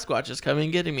bears and Sasquatches coming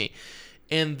and getting me.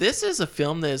 And this is a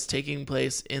film that is taking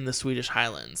place in the Swedish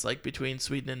Highlands, like between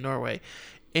Sweden and Norway.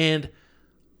 And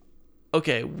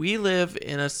okay, we live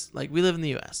in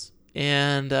the US,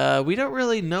 and we don't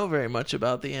really know very much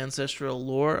about the ancestral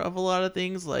lore of a lot of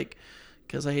things, like,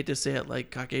 because I hate to say it,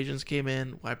 like, Caucasians came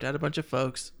in, wiped out a bunch of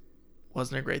folks,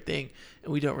 wasn't a great thing,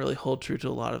 and we don't really hold true to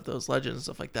a lot of those legends and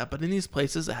stuff like that. But in these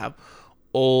places that have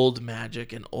old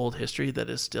magic and old history that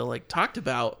is still, like, talked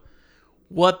about,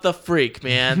 what the freak,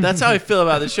 man? That's how I feel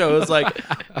about the show. It's like,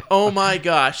 oh my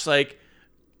gosh, like,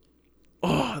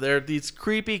 oh, there are these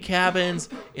creepy cabins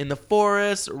in the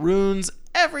forest, ruins,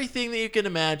 everything that you can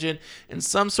imagine, and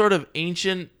some sort of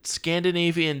ancient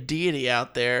Scandinavian deity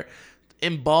out there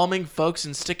embalming folks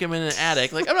and stick them in an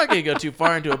attic. Like, I'm not going to go too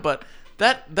far into it, but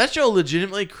that show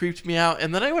legitimately creeped me out.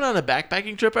 And then I went on a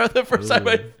backpacking trip out the first time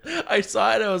I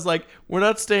saw it. I was like, we're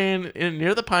not staying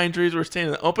near the pine trees. We're staying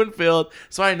in the open field,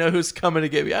 so I know who's coming to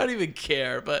get me. I don't even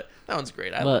care, but that one's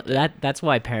great. That's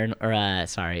why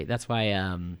that's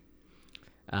why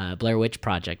Blair Witch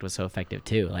Project was so effective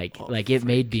too. It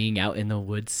made being out in the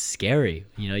woods scary.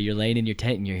 You know, you're laying in your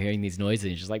tent and you're hearing these noises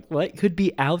and you're just like, what could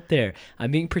be out there?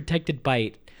 I'm being protected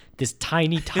by this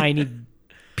tiny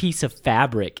piece of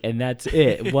fabric, and that's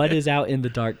it. What is out in the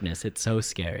darkness? It's so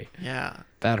scary. Yeah.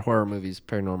 Bad horror movies,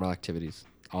 Paranormal Activities,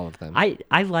 all of them.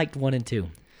 I liked 1 and 2.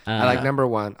 I like number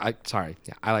 1. I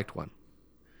liked 1.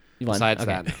 Besides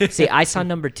that. See, I saw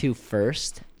number 2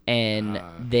 first, and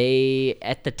they,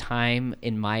 at the time,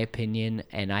 in my opinion,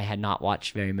 and I had not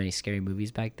watched very many scary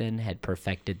movies back then, had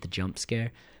perfected the jump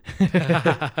scare.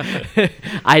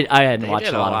 I hadn't watched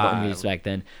a lot of horror movies back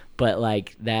then, but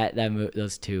like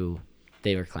those two,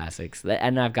 they were classics.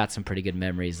 And I've got some pretty good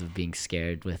memories of being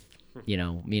scared with, you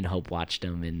know, me and Hope watched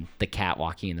them and the cat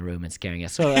walking in the room and scaring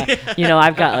us. So, you know,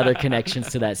 I've got other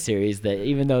connections to that series that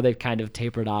even though they've kind of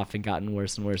tapered off and gotten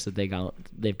worse and worse as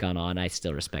they've gone on, I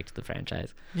still respect the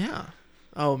franchise. Yeah.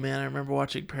 Oh, man, I remember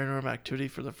watching Paranormal Activity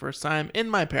for the first time in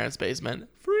my parents' basement.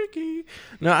 Freaky.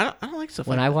 No, I don't like stuff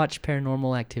when like that. When I watched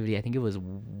Paranormal Activity, I think it was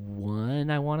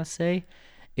 1, I want to say.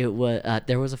 It was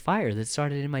there was a fire that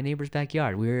started in my neighbor's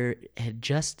backyard. Had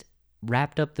just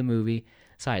wrapped up the movie.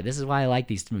 Sorry, this is why I like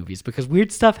these movies, because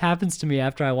weird stuff happens to me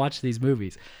after I watch these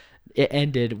movies. It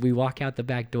ended. We walk out the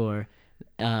back door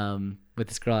with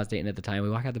this girl I was dating at the time. We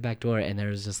walk out the back door, and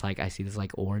there's just like, I see this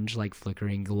like orange like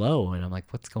flickering glow, and I'm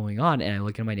like, what's going on? And I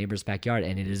look in my neighbor's backyard,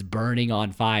 and it is burning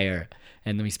on fire.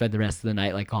 And then we spend the rest of the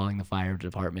night like calling the fire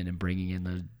department and bringing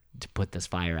in to put this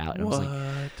fire out. And I was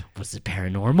like, was it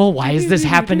paranormal? Why is this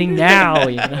happening now?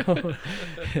 You know?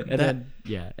 And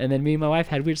then me and my wife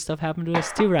had weird stuff happen to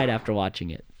us too right after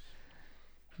watching it.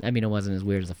 I mean, it wasn't as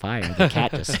weird as a fire. The cat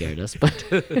just scared us, but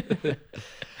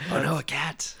oh no, a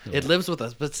cat. It lives with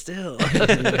us, but still.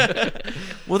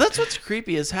 Well, that's what's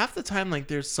creepy is half the time, like,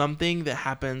 there's something that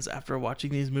happens after watching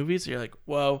these movies. You're like,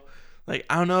 whoa. Like,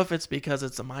 I don't know if it's because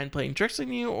it's a mind playing tricks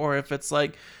on you, or if it's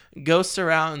like ghosts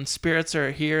are out and spirits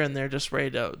are here and they're just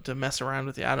ready to mess around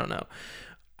with you. I don't know.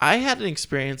 I had an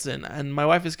experience, and my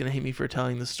wife is going to hate me for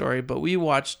telling the story, but we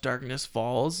watched Darkness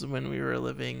Falls when we were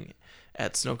living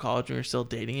at Snow College when we were still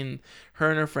dating, and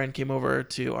her friend came over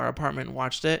to our apartment and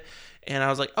watched it. And I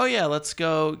was like, oh yeah, let's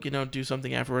go, do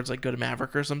something afterwards, like go to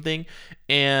Maverick or something.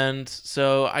 And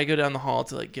so I go down the hall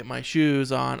to like get my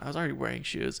shoes on. I was already wearing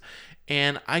shoes.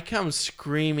 And I come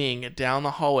screaming down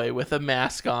the hallway with a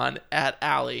mask on at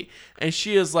Allie. And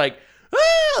she is like,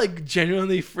 like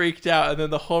genuinely freaked out. And then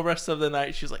the whole rest of the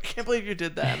night, she's like, I can't believe you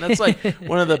did that. And that's like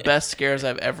one of the best scares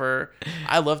I've ever.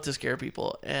 I love to scare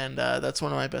people. And that's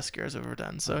one of my best scares I've ever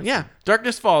done. So yeah,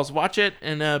 Darkness Falls. Watch it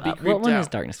and be creeped out. What one is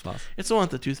Darkness Falls? It's the one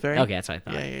with the Tooth Fairy. Okay, that's what I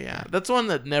thought. Yeah. That's one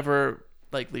that never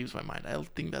like leaves my mind. I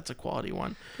think that's a quality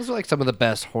one. Those are like some of the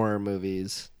best horror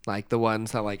movies. Like the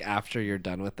ones that like after you're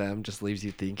done with them just leaves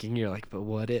you thinking. You're like, but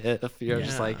what if? You're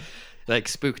just like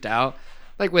spooked out,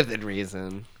 like within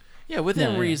reason. Yeah, within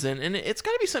No, yeah. reason. And it's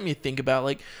got to be something you think about.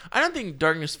 Like, I don't think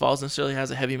Darkness Falls necessarily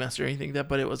has a heavy mess or anything like that,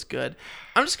 but it was good.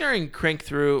 I'm just going to crank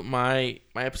through my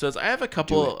episodes. I have a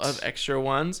couple of extra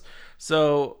ones.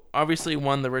 So, obviously,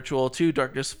 1, The Ritual, 2,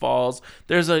 Darkness Falls.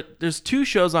 There's 2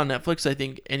 shows on Netflix I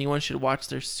think anyone should watch.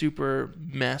 They're super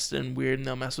messed and weird, and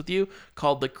they'll mess with you,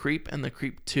 called The Creep and The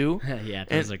Creep 2. Yeah,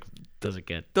 those are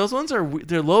good. Those ones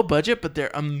they're low budget, but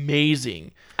they're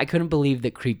amazing. I couldn't believe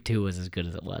that Creep 2 was as good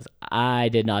as it was. I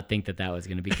did not think that was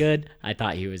going to be good. I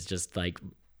thought he was just like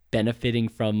benefiting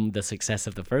from the success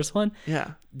of the first one.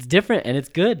 Yeah. It's different and it's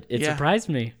good. It Yeah. surprised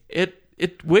me. It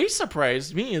way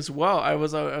surprised me as well. I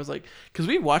was like, because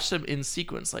we watched them in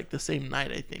sequence like the same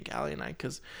night, I think, Allie and I,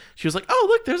 because she was like, oh,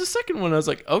 look, there's a second one. I was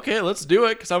like, okay, let's do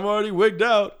it, because I'm already wigged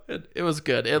out. It was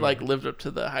good. It like lived up to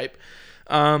the hype.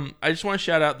 I just want to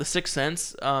shout out The Sixth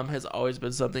Sense. Has always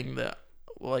been something that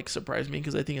like surprised me,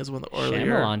 because I think it's one of the earlier.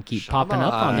 Shyamalan keep popping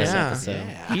up on this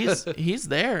episode. He's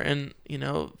there, and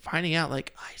finding out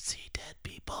like I see dead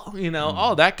people,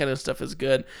 all that kind of stuff is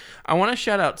good. I want to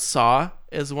shout out Saw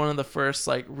as one of the first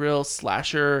like real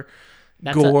slasher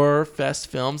gore fest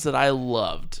films that I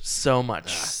loved so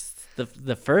much.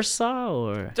 The first Saw,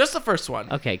 or Just the first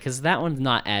one. okay, because that one's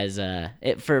not as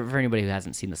for anybody who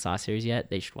hasn't seen the Saw series yet,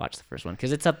 they should watch the first one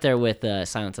because it's up there with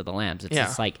Silence of the Lambs. It's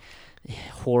just like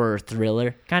horror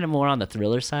thriller, kind of more on the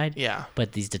thriller side. Yeah.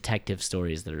 But these detective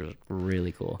stories that are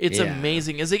really cool. It's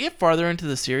amazing. As they get farther into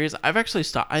the series, I've actually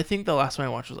stopped. I think the last one I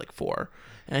watched was like 4,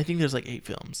 and I think there's like 8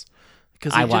 films.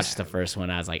 Because I watched the first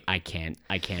one. I was like, I can't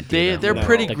do They're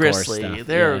pretty the gore grisly. stuff.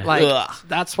 They're Yeah. Like ugh.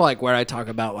 that's like where I talk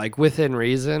about like within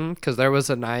reason, because there was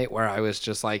a night where I was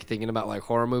just like thinking about like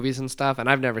horror movies and stuff, and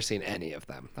I've never seen any of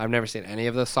them. I've never seen any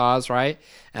of the Saws, right?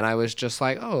 And I was just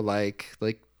like, oh, like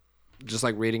just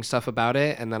like reading stuff about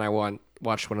it, and then I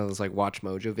watched one of those like Watch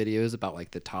Mojo videos about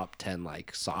like the top 10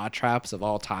 like Saw traps of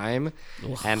all time,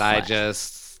 and I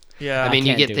just Yeah. I mean,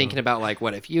 you can't get do thinking it. about like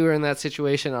what if you were in that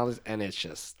situation, and it's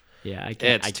just Yeah, I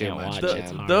can't. It's I too can't much, watch man. it.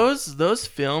 It's hard. Those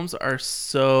films are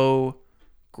so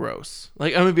gross.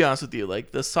 Like, I'm gonna be honest with you. Like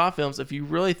the Saw films, if you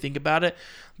really think about it,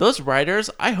 those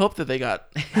writers, I hope that they got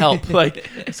help. Like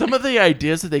some of the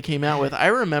ideas that they came out with, I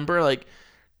remember like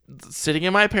sitting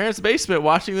in my parents' basement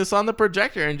watching this on the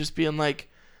projector and just being like,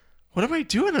 what am I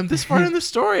doing? I'm this far in the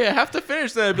story. I have to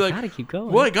finish. Then I'd be like, gotta keep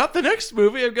going. well, I got the next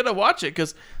movie. I'm gonna watch it,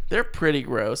 because they're pretty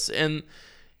gross. And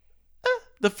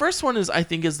the first one I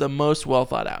think is the most well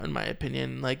thought out, in my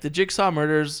opinion. Like the Jigsaw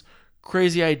murders,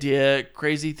 crazy idea,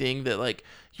 crazy thing that like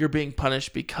you're being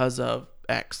punished because of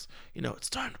X. It's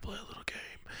time to play a little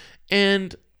game.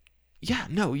 And yeah,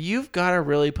 no, you've got to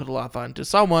really put a lot of thought into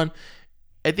Saw 1.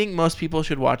 I think most people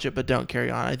should watch it, but don't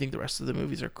carry on. I think the rest of the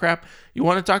movies are crap. You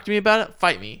want to talk to me about it?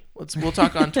 Fight me. We'll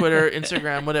talk on Twitter,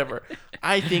 Instagram, whatever.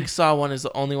 I think Saw 1 is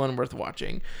the only one worth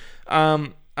watching.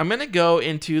 I'm gonna go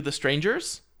into The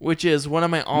Strangers, which is one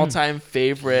of my all-time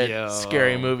favorite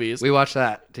scary movies. we watched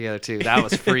that together too. That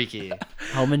was freaky.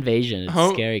 Home invasion.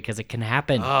 It's scary because it can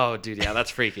happen. Oh, dude, yeah,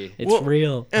 that's freaky. It's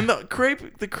real. And the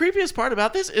creepiest part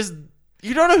about this is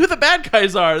you don't know who the bad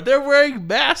guys are. They're wearing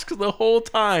masks the whole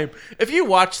time. If you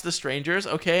watch The Strangers,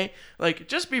 okay, like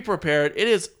just be prepared. It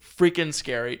is freaking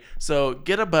scary. So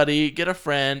get a buddy, get a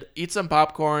friend, eat some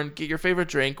popcorn, get your favorite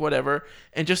drink, whatever,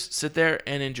 and just sit there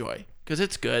and enjoy, because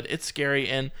it's good. It's scary.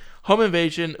 And Home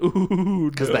Invasion, ooh,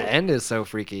 Because no. the end is so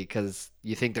freaky, because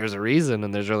you think there's a reason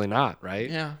and there's really not, right?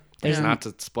 Yeah. There's yeah. not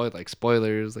to spoil, like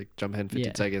spoilers, like jump ahead 50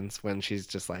 Yeah. seconds when she's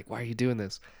just like, why are you doing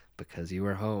this? Because you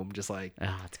were home. Just like,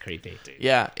 Oh, it's creepy.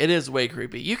 Yeah, it is way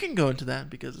creepy. You can go into that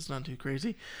because it's not too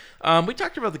crazy. We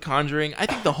talked about The Conjuring. I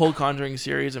think the whole Conjuring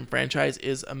series and franchise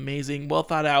is amazing, well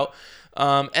thought out.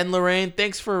 And Lorraine,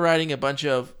 thanks for writing a bunch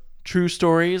of true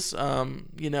stories.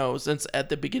 Since at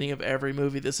the beginning of every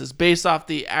movie, this is based off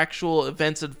the actual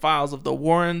events and files of the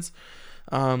Warrens.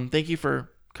 Thank you for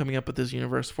coming up with this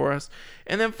universe for us.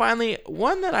 And then finally,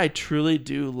 one that I truly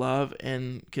do love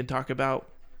and can talk about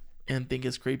and think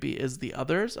is creepy is The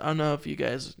Others. I don't know if you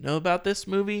guys know about this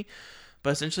movie, but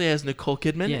essentially it has Nicole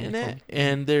Kidman in Nicole. it,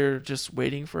 and they're just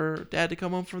waiting for dad to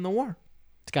come home from the war.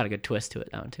 It's got a good twist to it,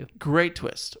 that one too. Great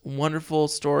twist. Wonderful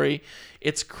story.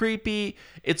 It's creepy.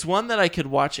 It's one that I could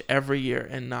watch every year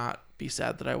and not be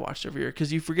sad that I watched every year,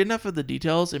 because you forget enough of the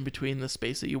details in between the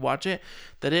space that you watch it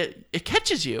that it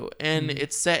catches you. And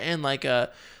it's set in like I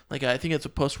think it's a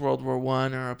post World War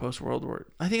I or a post World War,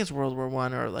 I think it's World War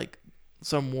I or like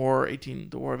some war, the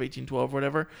War of 1812 or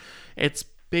whatever. It's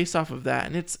based off of that,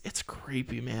 and it's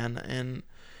creepy, man. And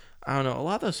I don't know, a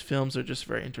lot of those films are just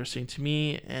very interesting to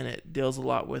me, and it deals a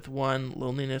lot with 1,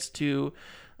 loneliness, 2,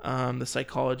 the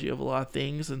psychology of a lot of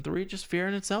things, and 3, just fear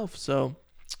in itself. So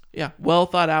yeah, well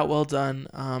thought out, well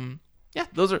done. Yeah,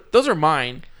 those are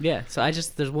mine. Yeah. So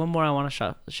there's one more I want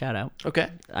to shout out. Okay.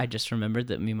 I just remembered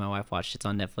that me and my wife watched. It's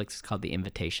on Netflix. It's called The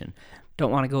Invitation. Don't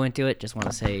want to go into it. Just want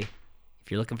to say, if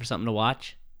you're looking for something to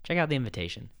watch, check out The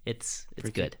Invitation. It's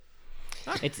good.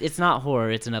 It's not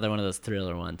horror. It's another one of those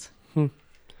thriller ones.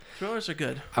 Thrillers are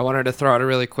good. I wanted to throw out a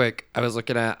really quick. I was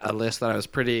looking at a list that I was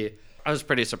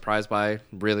pretty surprised by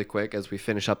really quick as we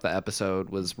finish up the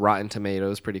episode. Was Rotten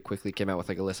Tomatoes pretty quickly came out with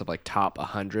like a list of like top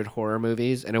 100 horror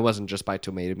movies, and it wasn't just by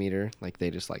Tomato Meter. Like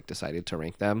they just like decided to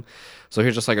rank them. So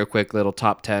here's just like a quick little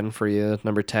top 10 for you.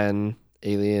 Number 10,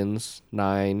 Aliens.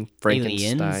 9,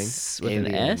 Frankenstein. Aliens with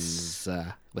an S?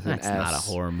 With That's an S. not a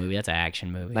horror movie. That's an action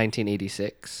movie.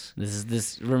 1986.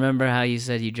 This. Remember how you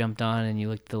said you jumped on and you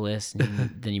looked at the list and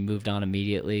then you moved on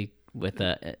immediately with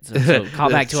a. So call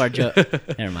back to our joke.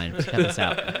 Never mind. Cut this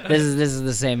out. This is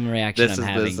the same reaction This I'm is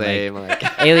having. the same. Like,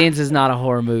 Like, Aliens is not a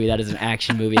horror movie. That is an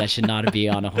action movie. That should not be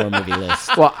on a horror movie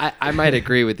list. well, I might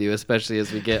agree with you, especially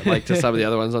as we get like to some of the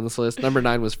other ones on this list. Number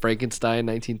 9 was Frankenstein,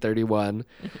 1931.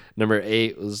 Number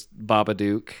 8 was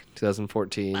Babadook,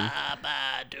 2014.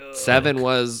 Babadook. 7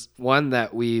 was one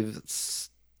that we've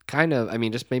kind of, I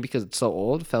mean, just maybe because it's so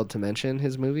old, failed to mention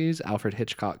his movies. Alfred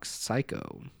Hitchcock's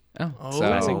Psycho. Oh,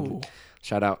 Oh.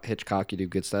 Shout out Hitchcock, you do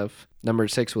good stuff. Number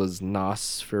 6 was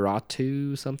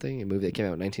Nosferatu something, a movie that came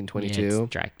out in 1922.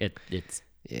 Yeah, it's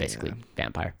basically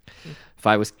vampire.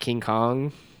 5 was King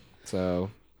Kong.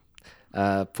 So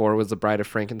 4 was The Bride of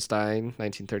Frankenstein,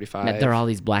 1935. They're all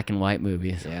these black and white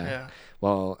movies. Yeah.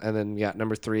 Well, and then we got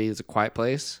number 3 is A Quiet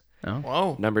Place. Oh,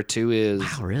 Whoa. Number 2 is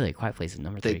wow, really? Quiet Place is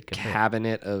number The 3. Good pick.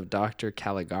 Cabinet of Dr.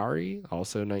 Caligari,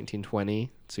 also 1920,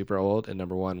 super old. And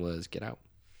number 1 was Get Out.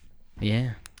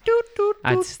 Yeah.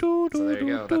 So there you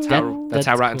go. That's That's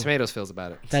how Rotten cool. Tomatoes feels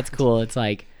about it. That's cool. It's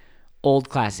like old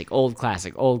classic, old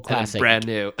classic, old And classic. brand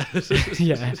new.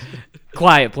 Yeah.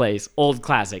 Quiet Place, old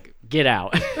classic. Get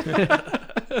Out.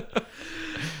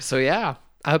 So yeah,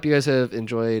 I hope you guys have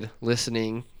enjoyed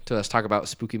listening to us talk about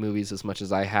spooky movies as much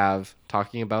as I have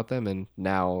talking about them, and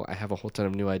now I have a whole ton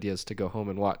of new ideas to go home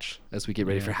and watch as we get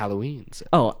ready for Halloween. So.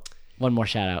 Oh, one more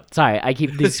shout out. Sorry,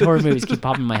 these horror movies keep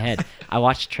popping in my head. I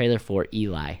watched the trailer for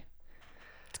Eli.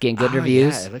 It's getting good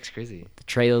reviews. Yeah, it looks crazy. The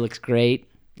trailer looks great.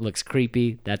 Looks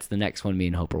creepy. That's the next one me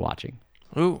and Hope are watching.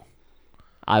 Ooh.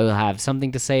 I will have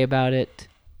something to say about it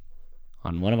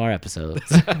on one of our episodes.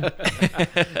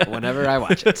 Whenever I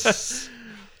watch it.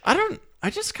 I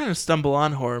just kind of stumble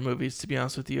on horror movies, to be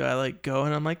honest with you. I like go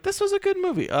and I'm like, this was a good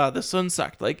movie. This one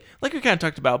sucked. Like we kind of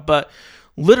talked about, but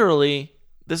literally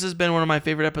this has been one of my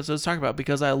favorite episodes to talk about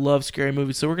because I love scary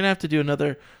movies. So we're going to have to do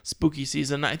another spooky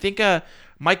season. I think,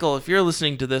 Michael, if you're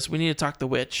listening to this, we need to talk The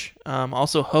Witch.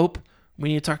 Also Hope, we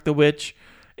need to talk The Witch.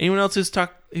 Anyone else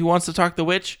who wants to talk The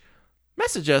Witch,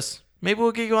 message us. Maybe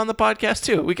we'll get you on the podcast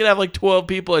too. We could have like 12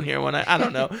 people in here when I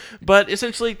don't know. But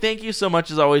essentially, thank you so much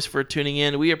as always for tuning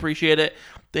in. We appreciate it.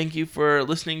 Thank you for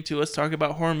listening to us talk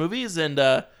about horror movies. And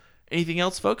anything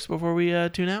else, folks, before we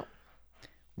tune out?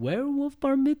 Werewolf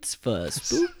Bar Mitzvah.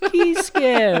 Spooky,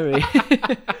 scary.